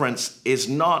of reference is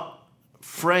not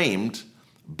framed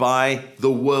by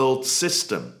the world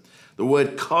system. The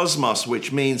word cosmos,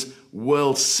 which means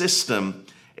world system,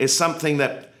 is something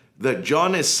that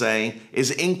John is saying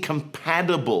is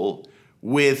incompatible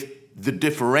with the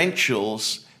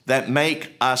differentials that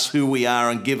make us who we are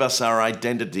and give us our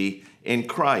identity in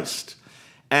Christ.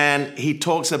 And he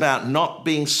talks about not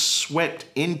being swept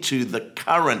into the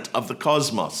current of the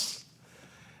cosmos.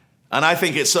 And I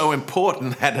think it's so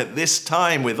important that at this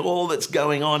time, with all that's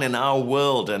going on in our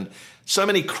world and so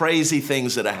many crazy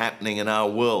things that are happening in our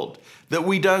world, that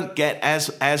we don't get,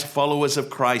 as followers of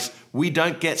Christ, we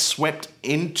don't get swept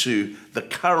into the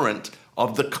current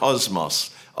of the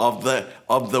cosmos, of the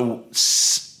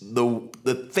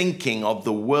thinking of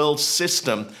the world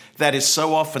system that is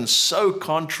so often so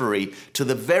contrary to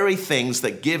the very things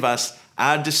that give us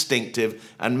our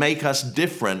distinctive and make us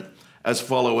different as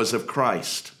followers of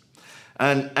Christ.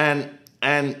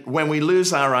 And when we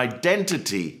lose our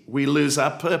identity, we lose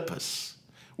our purpose.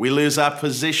 We lose our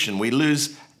position. We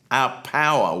lose our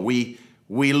power. We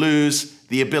lose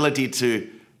the ability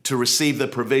to receive the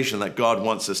provision that God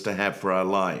wants us to have for our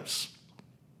lives.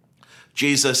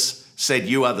 Jesus said,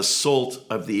 you are the salt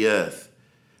of the earth.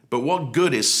 But what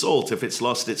good is salt if it's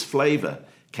lost its flavor?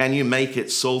 Can you make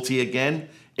it salty again?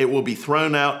 It will be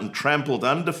thrown out and trampled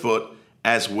underfoot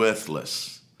as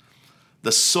worthless.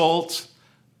 The salt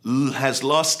has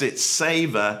lost its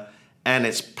savor and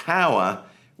its power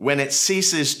when it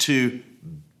ceases to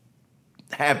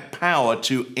have power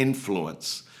to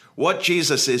influence. What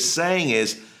Jesus is saying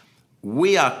is,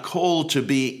 we are called to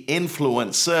be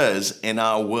influencers in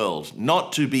our world,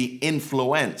 not to be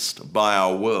influenced by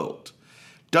our world.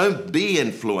 Don't be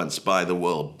influenced by the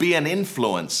world. Be an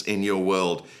influence in your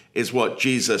world, is what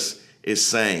Jesus is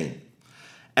saying.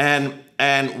 And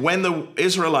when the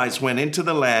Israelites went into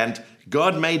the land,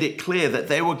 God made it clear that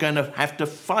they were going to have to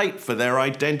fight for their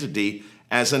identity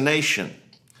as a nation.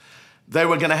 They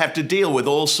were going to have to deal with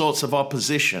all sorts of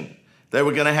opposition. They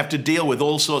were going to have to deal with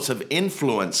all sorts of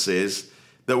influences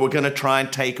that were going to try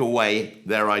and take away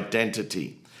their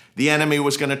identity. The enemy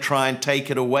was going to try and take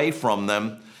it away from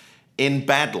them in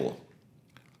battle,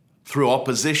 through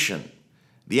opposition.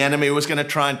 The enemy was going to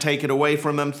try and take it away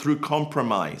from them through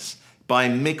compromise, by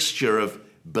mixture of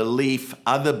belief,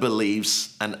 other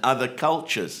beliefs, and other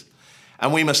cultures.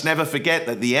 And we must never forget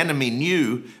that the enemy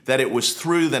knew that it was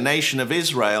through the nation of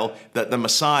Israel that the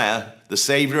Messiah, the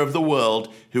Savior of the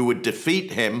world, who would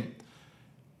defeat him,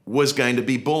 was going to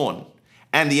be born.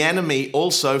 And the enemy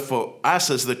also, for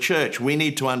us as the church, we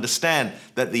need to understand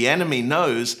that the enemy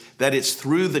knows that it's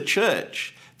through the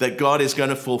church that God is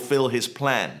going to fulfill his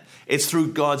plan. It's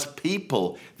through God's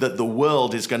people that the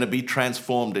world is going to be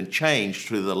transformed and changed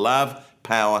through the love,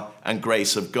 power, and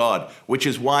grace of God, which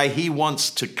is why he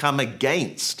wants to come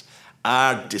against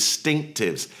our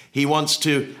distinctives. He wants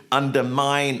to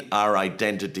undermine our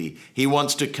identity. He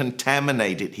wants to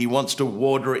contaminate it. He wants to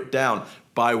water it down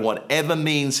by whatever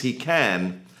means he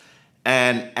can.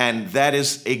 And that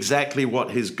is exactly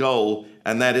what his goal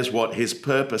and that is what his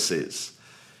purpose is.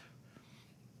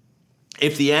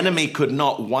 If the enemy could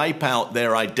not wipe out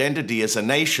their identity as a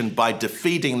nation by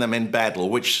defeating them in battle,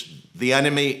 which the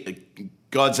enemy,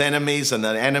 God's enemies and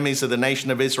the enemies of the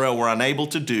nation of Israel were unable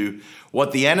to do,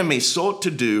 what the enemy sought to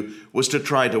do was to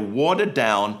try to water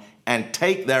down and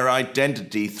take their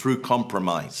identity through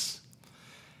compromise.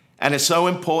 And it's so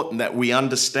important that we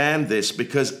understand this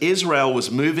because Israel was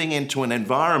moving into an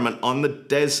environment from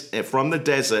the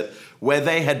desert where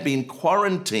they had been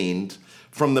quarantined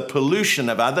from the pollution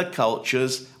of other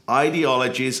cultures,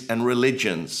 ideologies, and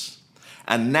religions.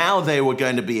 And now they were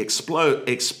going to be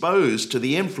exposed to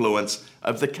the influence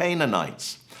of the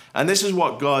Canaanites. And this is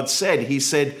what God said. He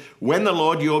said, when the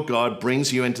Lord your God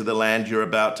brings you into the land you're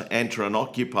about to enter and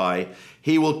occupy,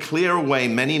 he will clear away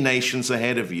many nations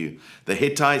ahead of you, the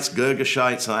Hittites,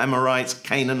 Girgashites, Amorites,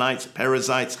 Canaanites,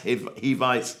 Perizzites,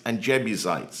 Hivites, and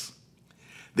Jebusites.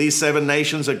 These 7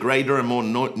 nations are greater and more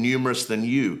numerous than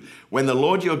you. When the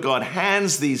Lord your God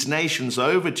hands these nations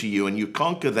over to you and you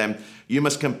conquer them, you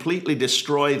must completely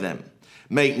destroy them.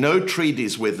 Make no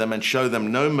treaties with them and show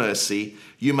them no mercy.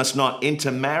 You must not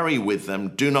intermarry with them.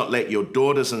 Do not let your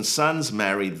daughters and sons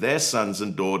marry their sons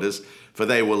and daughters, for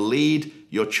they will lead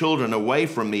your children away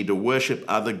from me to worship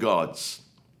other gods.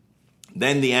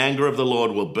 Then the anger of the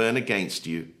Lord will burn against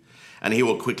you, and he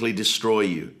will quickly destroy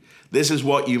you. This is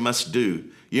what you must do.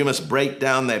 You must break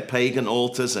down their pagan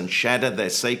altars and shatter their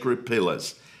sacred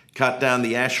pillars. Cut down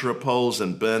the Asherah poles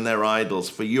and burn their idols,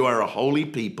 for you are a holy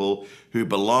people who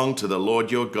belong to the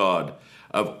Lord your God.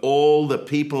 Of all the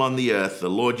people on the earth, the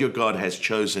Lord your God has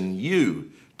chosen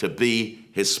you to be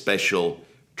his special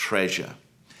treasure.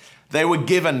 They were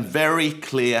given very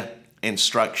clear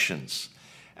instructions.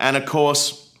 And of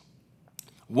course,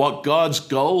 what God's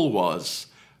goal was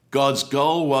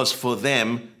for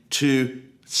them to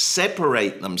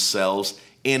separate themselves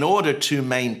in order to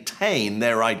maintain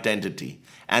their identity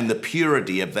and the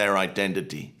purity of their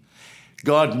identity.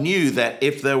 God knew that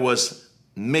if there was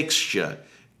mixture,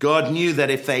 God knew that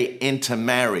if they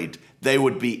intermarried, they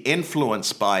would be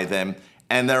influenced by them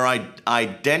and their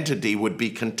identity would be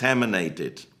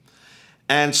contaminated.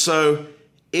 And so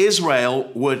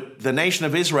the nation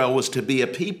of Israel was to be a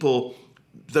people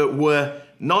that were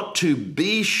not to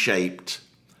be shaped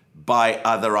by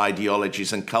other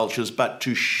ideologies and cultures, but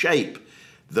to shape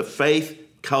the faith,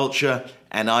 culture,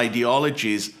 and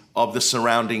ideologies of the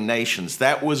surrounding nations.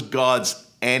 That was God's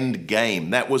end game.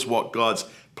 That was what God's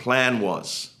plan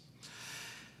was.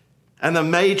 And the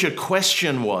major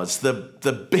question was,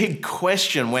 the big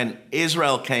question when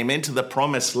Israel came into the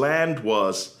promised land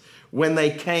was, when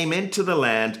they came into the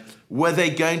land, were they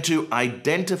going to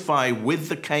identify with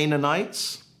the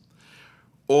Canaanites,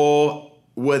 or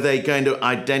were they going to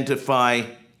identify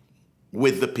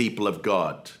with the people of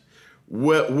God?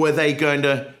 Were they going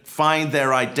to find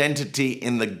their identity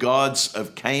in the gods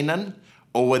of Canaan,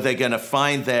 or were they going to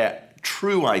find their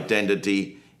true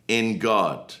identity in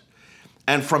God?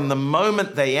 And from the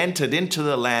moment they entered into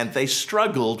the land, they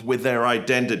struggled with their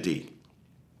identity.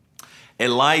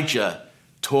 Elijah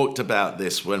talked about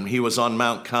this when he was on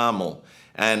Mount Carmel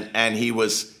and he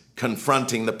was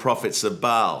confronting the prophets of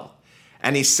Baal.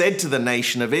 And he said to the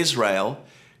nation of Israel,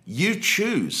 you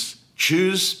choose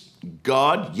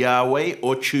God, Yahweh,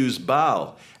 or choose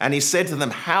Baal. And he said to them,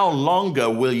 how longer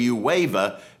will you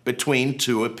waver between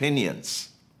two opinions?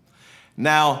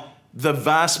 Now, the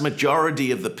vast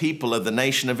majority of the people of the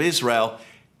nation of Israel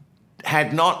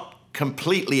had not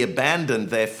completely abandoned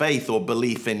their faith or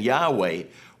belief in Yahweh.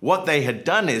 What they had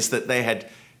done is that they had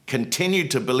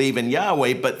continued to believe in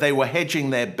Yahweh, but they were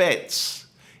hedging their bets,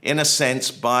 in a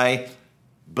sense, by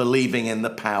believing in the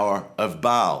power of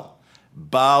Baal.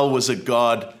 Baal was a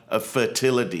god of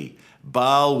fertility.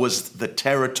 Baal was the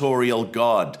territorial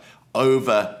god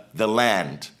over the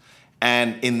land.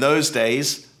 And in those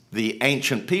days, the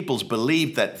ancient peoples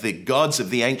believed that the gods of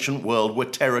the ancient world were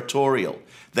territorial.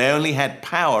 They only had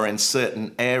power in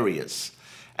certain areas.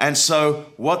 And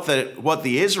so what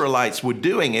the Israelites were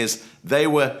doing is they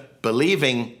were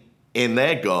believing in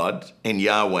their God, in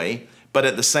Yahweh, but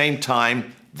at the same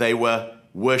time, they were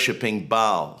worshiping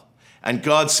Baal. And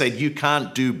God said, you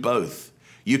can't do both.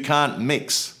 You can't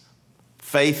mix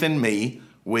faith in me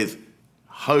with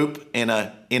hope in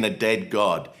a dead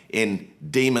God, in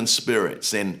demon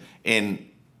spirits, in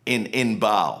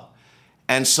Baal.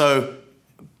 And so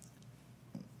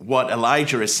what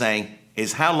Elijah is saying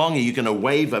is, how long are you going to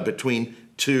waver between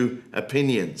two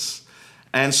opinions?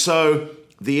 And so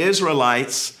the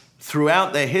Israelites,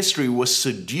 throughout their history, were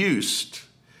seduced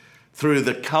through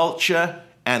the culture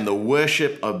and the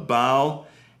worship of Baal.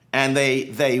 And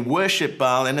they worship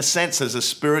Baal, in a sense, as a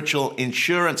spiritual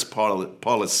insurance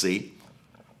policy,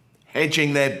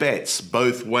 hedging their bets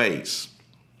both ways.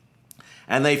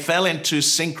 And they fell into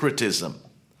syncretism.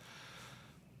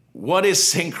 What is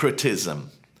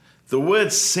syncretism? The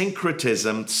word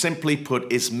syncretism, simply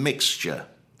put, is mixture.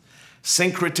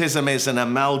 Syncretism is an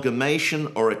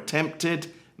amalgamation or attempted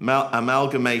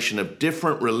amalgamation of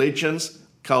different religions,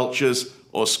 cultures,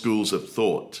 or schools of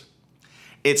thought.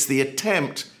 It's the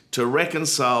attempt to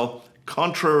reconcile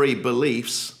contrary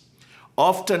beliefs,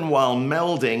 often while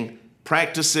melding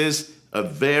practices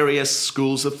of various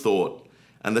schools of thought,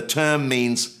 and the term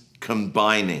means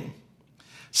combining.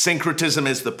 Syncretism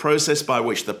is the process by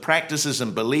which the practices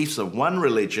and beliefs of one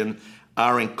religion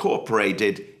are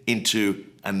incorporated into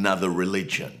another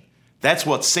religion. That's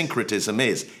what syncretism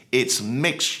is. It's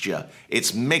mixture.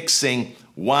 It's mixing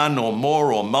one or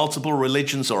more or multiple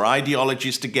religions or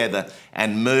ideologies together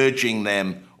and merging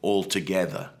them all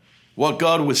together. What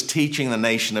God was teaching the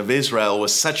nation of Israel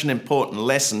was such an important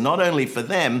lesson, not only for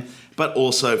them, but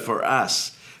also for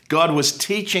us. God was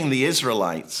teaching the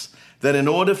Israelites that in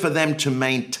order for them to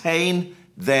maintain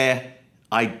their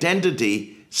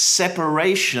identity,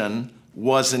 separation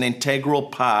was an integral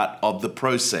part of the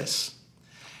process.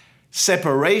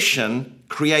 Separation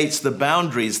creates the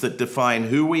boundaries that define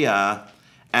who we are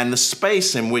and the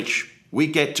space in which we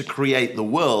get to create the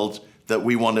world that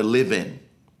we want to live in.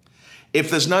 If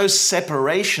there's no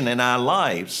separation in our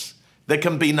lives, there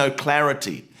can be no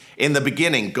clarity. In the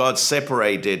beginning, God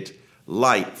separated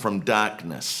light from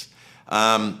darkness.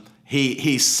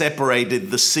 He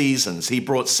separated the seasons. He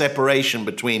brought separation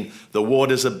between the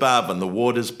waters above and the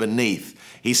waters beneath.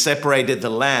 He separated the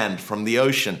land from the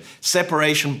ocean.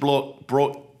 Separation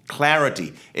brought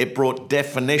clarity. It brought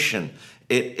definition.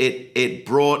 It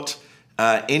brought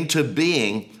into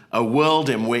being a world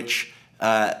in which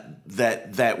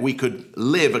that we could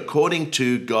live according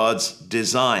to God's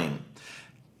design.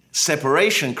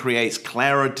 Separation creates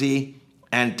clarity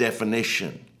and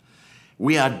definition.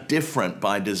 We are different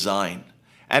by design.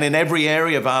 And in every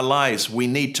area of our lives, we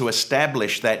need to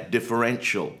establish that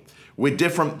differential. We're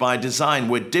different by design.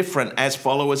 We're different as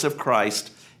followers of Christ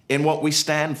in what we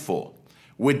stand for.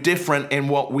 We're different in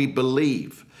what we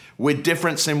believe. We're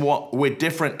different in what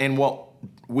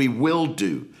we will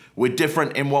do. We're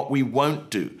different in what we won't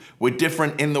do. We're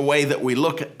different in the way that we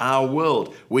look at our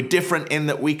world. We're different in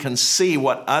that we can see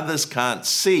what others can't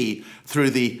see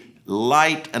through the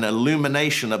light and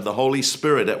illumination of the Holy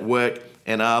Spirit at work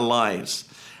in our lives.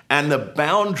 And the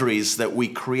boundaries that we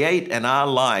create in our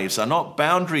lives are not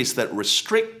boundaries that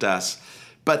restrict us,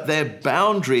 but they're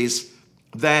boundaries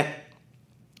that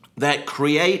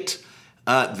create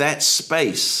that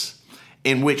space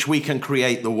in which we can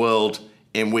create the world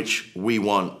in which we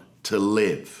want to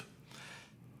live.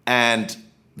 And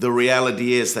the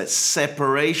reality is that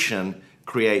separation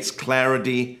creates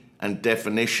clarity and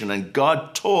definition. And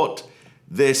God taught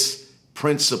this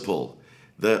principle,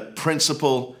 the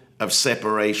principle of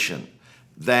separation,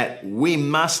 that we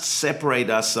must separate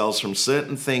ourselves from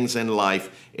certain things in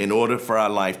life in order for our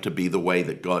life to be the way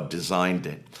that God designed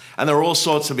it. And there are all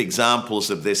sorts of examples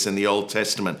of this in the Old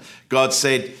Testament. God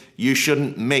said, you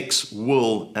shouldn't mix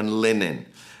wool and linen.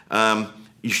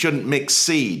 You shouldn't mix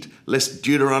seed.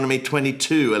 Deuteronomy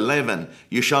 22:11.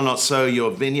 You shall not sow your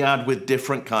vineyard with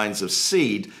different kinds of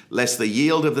seed, lest the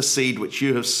yield of the seed which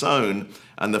you have sown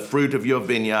and the fruit of your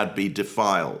vineyard be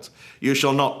defiled. You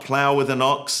shall not plow with an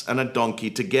ox and a donkey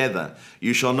together.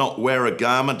 You shall not wear a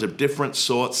garment of different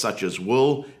sorts, such as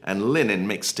wool and linen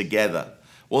mixed together.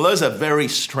 Well, those are very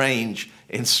strange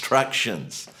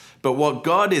instructions. But what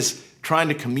God is trying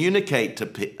to communicate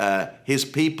to his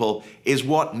people is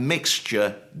what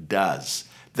mixture does.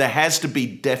 There has to be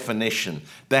definition.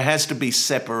 There has to be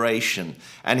separation.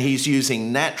 And he's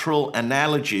using natural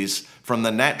analogies from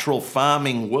the natural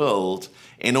farming world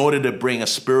in order to bring a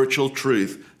spiritual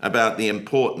truth about the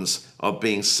importance of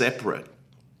being separate.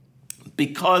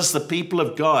 Because the people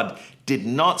of God did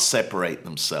not separate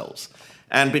themselves,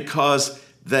 and because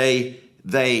they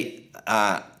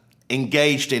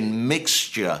engaged in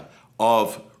mixture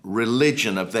of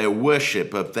religion, of their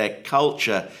worship, of their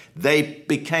culture, they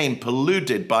became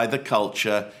polluted by the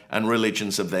culture and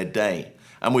religions of their day.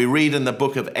 And we read in the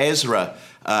book of Ezra,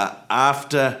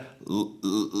 after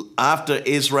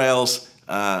Israel's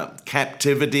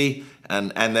captivity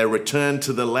and their return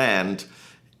to the land,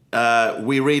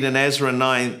 we read in Ezra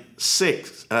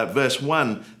 9:6, verse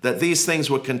 1, that these things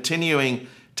were continuing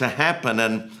to happen.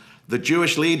 And the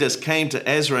Jewish leaders came to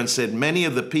Ezra and said, many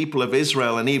of the people of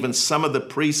Israel and even some of the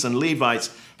priests and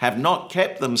Levites have not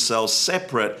kept themselves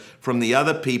separate from the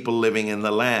other people living in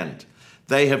the land.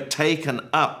 They have taken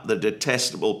up the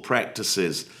detestable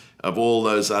practices of all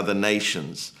those other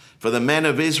nations. For the men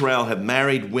of Israel have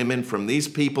married women from these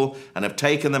people and have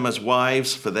taken them as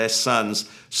wives for their sons.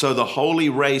 So the holy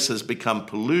race has become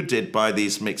polluted by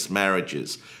these mixed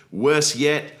marriages. Worse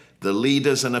yet, the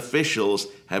leaders and officials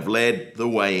have led the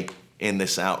way in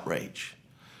this outrage.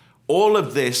 All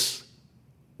of this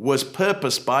was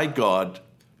purposed by God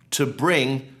to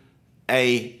bring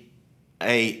a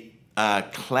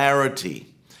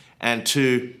clarity and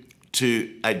to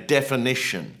a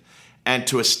definition and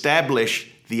to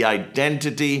establish the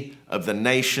identity of the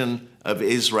nation of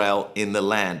Israel in the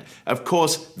land. Of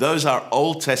course, those are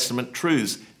Old Testament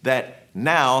truths that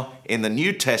now in the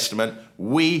New Testament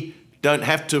we don't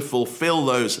have to fulfill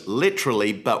those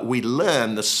literally, but we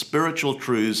learn the spiritual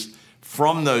truths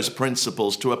from those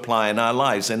principles to apply in our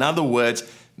lives. In other words,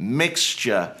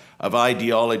 mixture of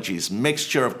ideologies,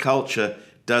 mixture of culture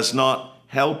does not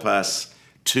help us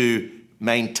to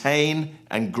maintain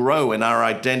and grow in our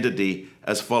identity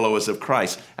as followers of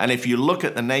Christ. And if you look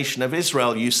at the nation of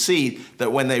Israel, you see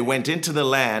that when they went into the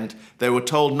land, they were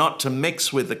told not to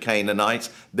mix with the Canaanites.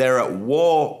 They're at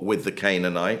war with the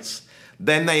Canaanites.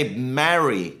 Then they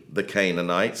marry the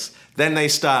Canaanites. Then they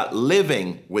start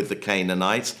living with the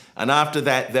Canaanites. And after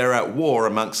that, they're at war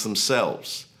amongst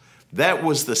themselves. That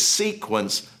was the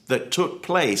sequence that took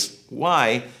place.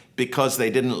 Why? Because they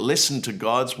didn't listen to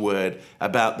God's word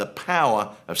about the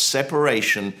power of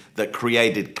separation that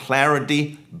created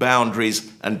clarity,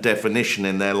 boundaries, and definition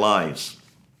in their lives.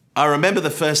 I remember the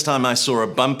first time I saw a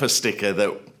bumper sticker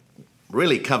that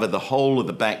really covered the whole of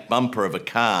the back bumper of a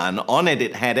car, and on it,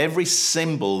 it had every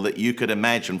symbol that you could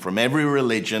imagine from every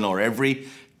religion or every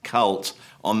cult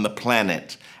on the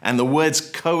planet. And the words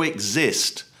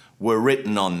coexist were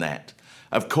written on that.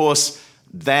 Of course,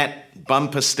 that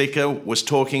bumper sticker was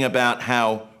talking about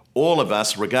how all of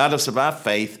us, regardless of our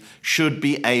faith, should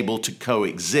be able to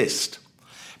coexist.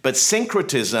 But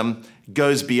syncretism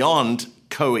goes beyond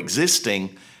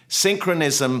coexisting.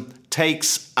 Synchronism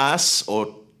takes us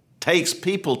or takes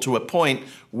people to a point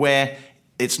where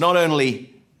it's not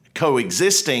only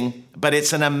coexisting, but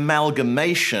it's an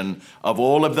amalgamation of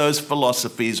all of those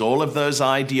philosophies, all of those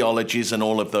ideologies, and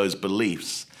all of those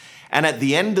beliefs. And at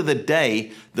the end of the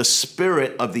day, the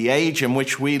spirit of the age in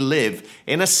which we live,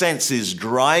 in a sense, is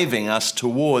driving us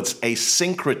towards a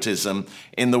syncretism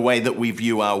in the way that we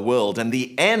view our world. And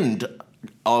the end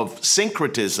of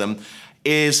syncretism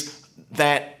is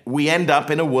that we end up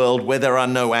in a world where there are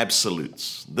no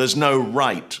absolutes. There's no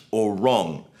right or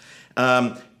wrong.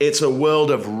 It's a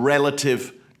world of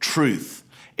relative truth.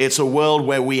 It's a world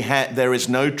where there is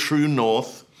no true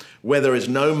north, where there is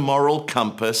no moral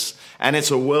compass, and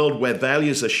it's a world where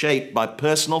values are shaped by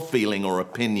personal feeling or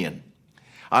opinion.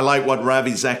 I like what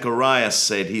Ravi Zacharias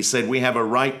said. He said, "We have a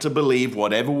right to believe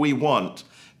whatever we want,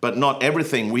 but not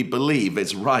everything we believe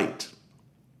is right."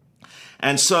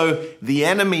 And so the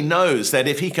enemy knows that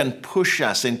if he can push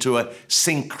us into a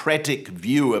syncretic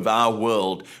view of our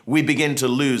world, we begin to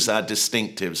lose our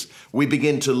distinctives. We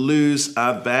begin to lose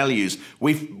our values.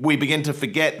 We begin to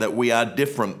forget that we are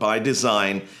different by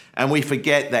design, and we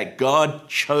forget that God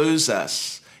chose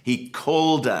us, He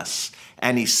called us,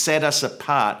 and He set us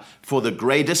apart for the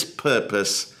greatest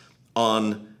purpose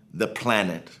on the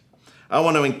planet. I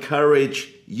want to encourage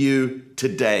you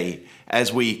today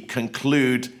as we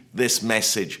conclude this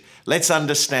message. Let's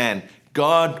understand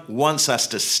God wants us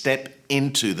to step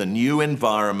into the new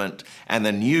environment and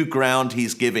the new ground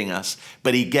He's giving us,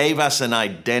 but He gave us an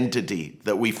identity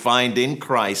that we find in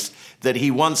Christ that He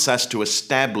wants us to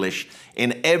establish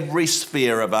in every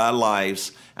sphere of our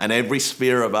lives and every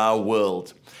sphere of our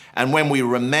world. And when we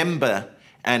remember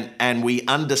and we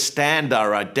understand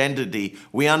our identity,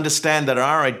 we understand that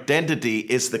our identity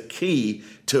is the key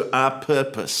to our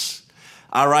purpose.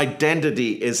 Our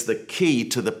identity is the key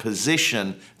to the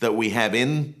position that we have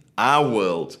in our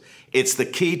world. It's the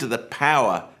key to the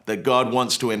power that God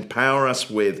wants to empower us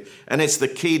with. And it's the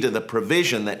key to the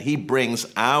provision that He brings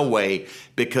our way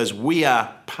because we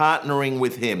are partnering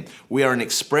with Him. We are an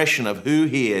expression of who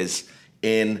He is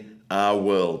in our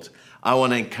world. I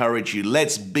want to encourage you,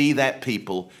 let's be that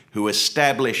people who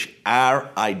establish our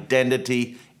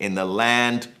identity in the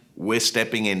land we're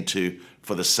stepping into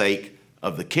for the sake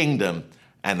of the kingdom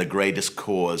and the greatest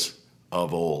cause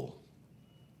of all.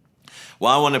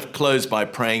 Well, I want to close by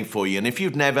praying for you. And if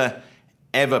you've never,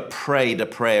 ever prayed a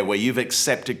prayer where you've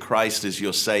accepted Christ as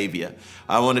your Savior,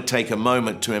 I want to take a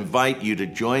moment to invite you to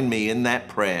join me in that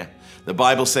prayer. The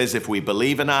Bible says if we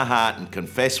believe in our heart and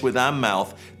confess with our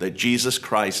mouth that Jesus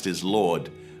Christ is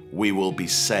Lord, we will be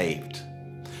saved.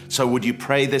 So would you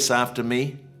pray this after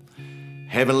me?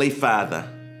 Heavenly Father,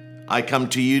 I come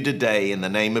to you today in the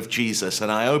name of Jesus,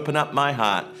 and I open up my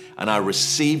heart and I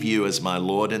receive you as my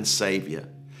Lord and Savior.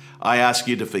 I ask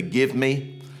you to forgive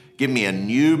me, give me a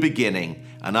new beginning,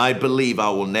 and I believe I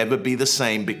will never be the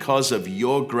same because of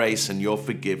your grace and your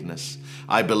forgiveness.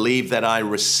 I believe that I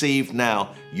receive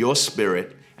now your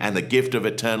Spirit and the gift of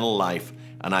eternal life,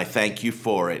 and I thank you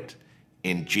for it.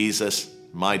 In Jesus'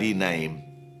 mighty name,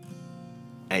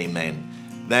 amen.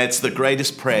 That's the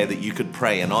greatest prayer that you could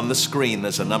pray. And on the screen,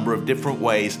 there's a number of different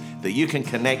ways that you can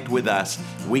connect with us.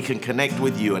 We can connect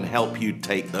with you and help you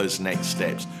take those next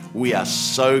steps. We are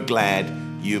so glad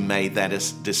you made that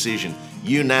decision.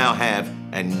 You now have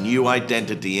a new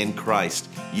identity in Christ.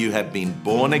 You have been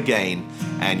born again,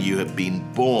 and you have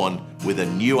been born with a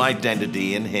new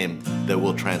identity in Him that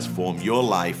will transform your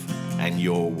life and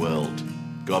your world.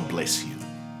 God bless you.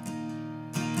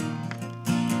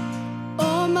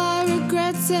 All my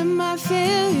regrets and my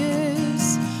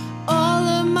failures, all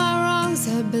of my wrongs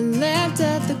have been left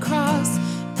at the cross.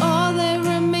 All that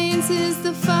remains is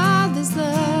the Father's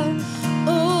love.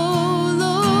 Oh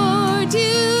Lord,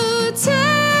 you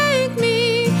take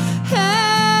me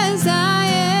as I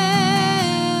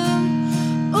am.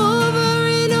 Over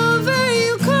and over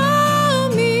you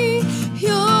call me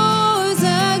yours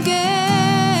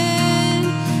again.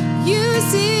 You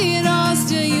see it all,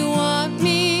 still you want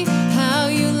me. How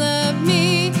you love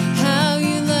me, how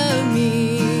you love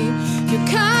me. Your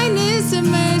kindness and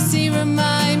mercy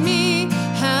remind me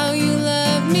how you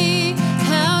love me,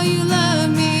 how you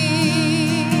love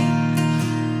me.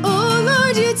 Oh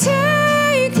Lord, you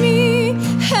take me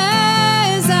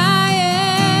as I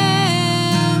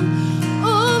am.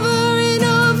 Over and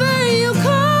over you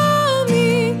call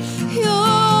me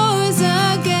yours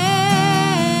again.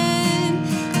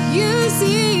 You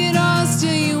see it all,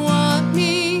 still you want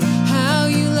me. How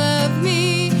you love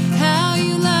me, how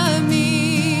you love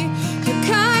me. Your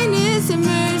kindness and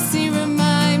mercy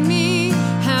remind me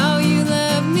how you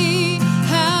love me,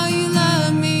 how you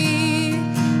love me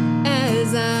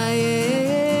as I am,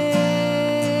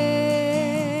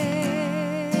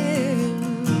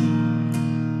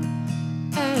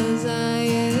 as I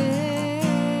am.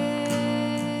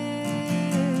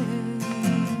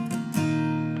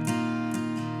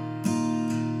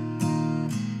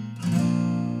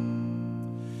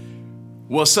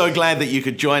 We're so glad that you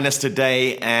could join us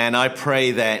today, and I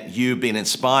pray that you've been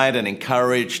inspired and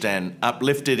encouraged and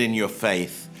uplifted in your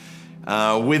faith.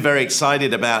 We're very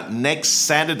excited about next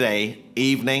Saturday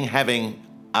evening having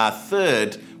our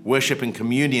third worship and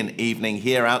communion evening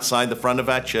here outside the front of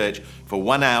our church for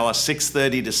 1 hour,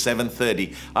 6:30 to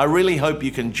 7:30. I really hope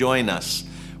you can join us.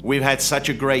 We've had such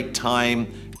a great time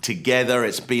together.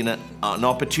 It's been an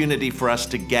opportunity for us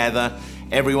to gather.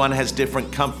 Everyone has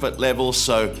different comfort levels,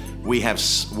 so we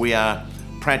are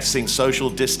practicing social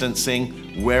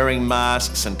distancing, wearing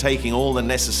masks, and taking all the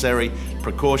necessary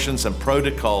precautions and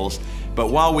protocols.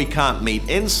 But while we can't meet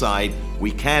inside,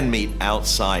 we can meet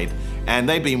outside. And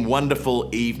they've been wonderful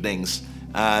evenings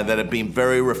that have been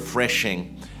very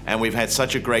refreshing, and we've had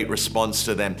such a great response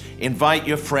to them. Invite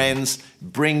your friends,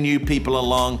 bring new people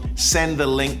along, send the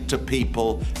link to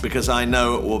people, because I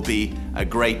know it will be a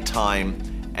great time,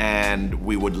 and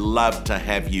we would love to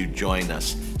have you join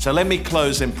us. So let me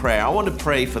close in prayer. I want to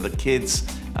pray for the kids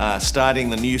starting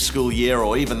the new school year,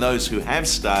 or even those who have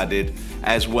started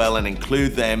as well, and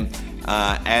include them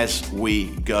as we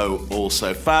go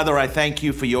also. Father, I thank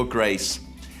you for your grace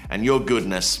and your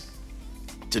goodness.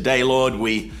 Today, Lord,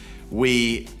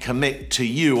 we commit to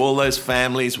you all those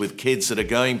families with kids that are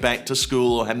going back to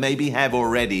school, or maybe have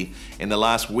already in the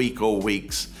last week or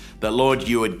weeks, that, Lord,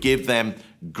 you would give them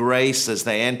grace as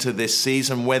they enter this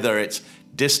season, whether it's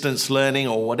distance learning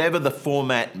or whatever the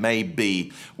format may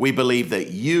be. We believe that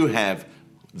you have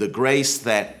the grace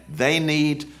that they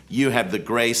need. You have the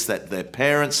grace that their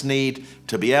parents need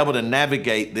to be able to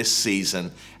navigate this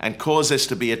season and cause this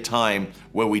to be a time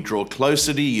where we draw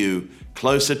closer to you,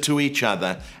 closer to each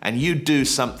other, and you do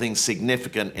something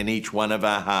significant in each one of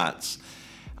our hearts.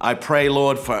 I pray,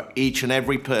 Lord, for each and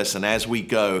every person as we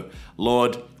go,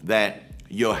 Lord, that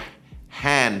your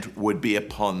hand would be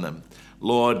upon them.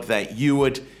 Lord, that you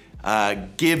would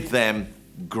give them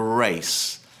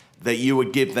grace, that you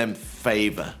would give them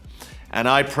favor. And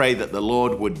I pray that the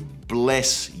Lord would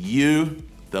bless you,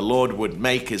 the Lord would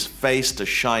make his face to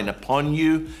shine upon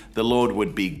you, the Lord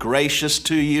would be gracious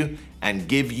to you and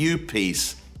give you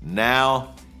peace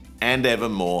now and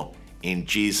evermore, in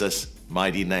Jesus'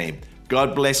 mighty name.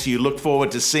 God bless you. Look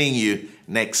forward to seeing you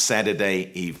next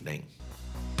Saturday evening.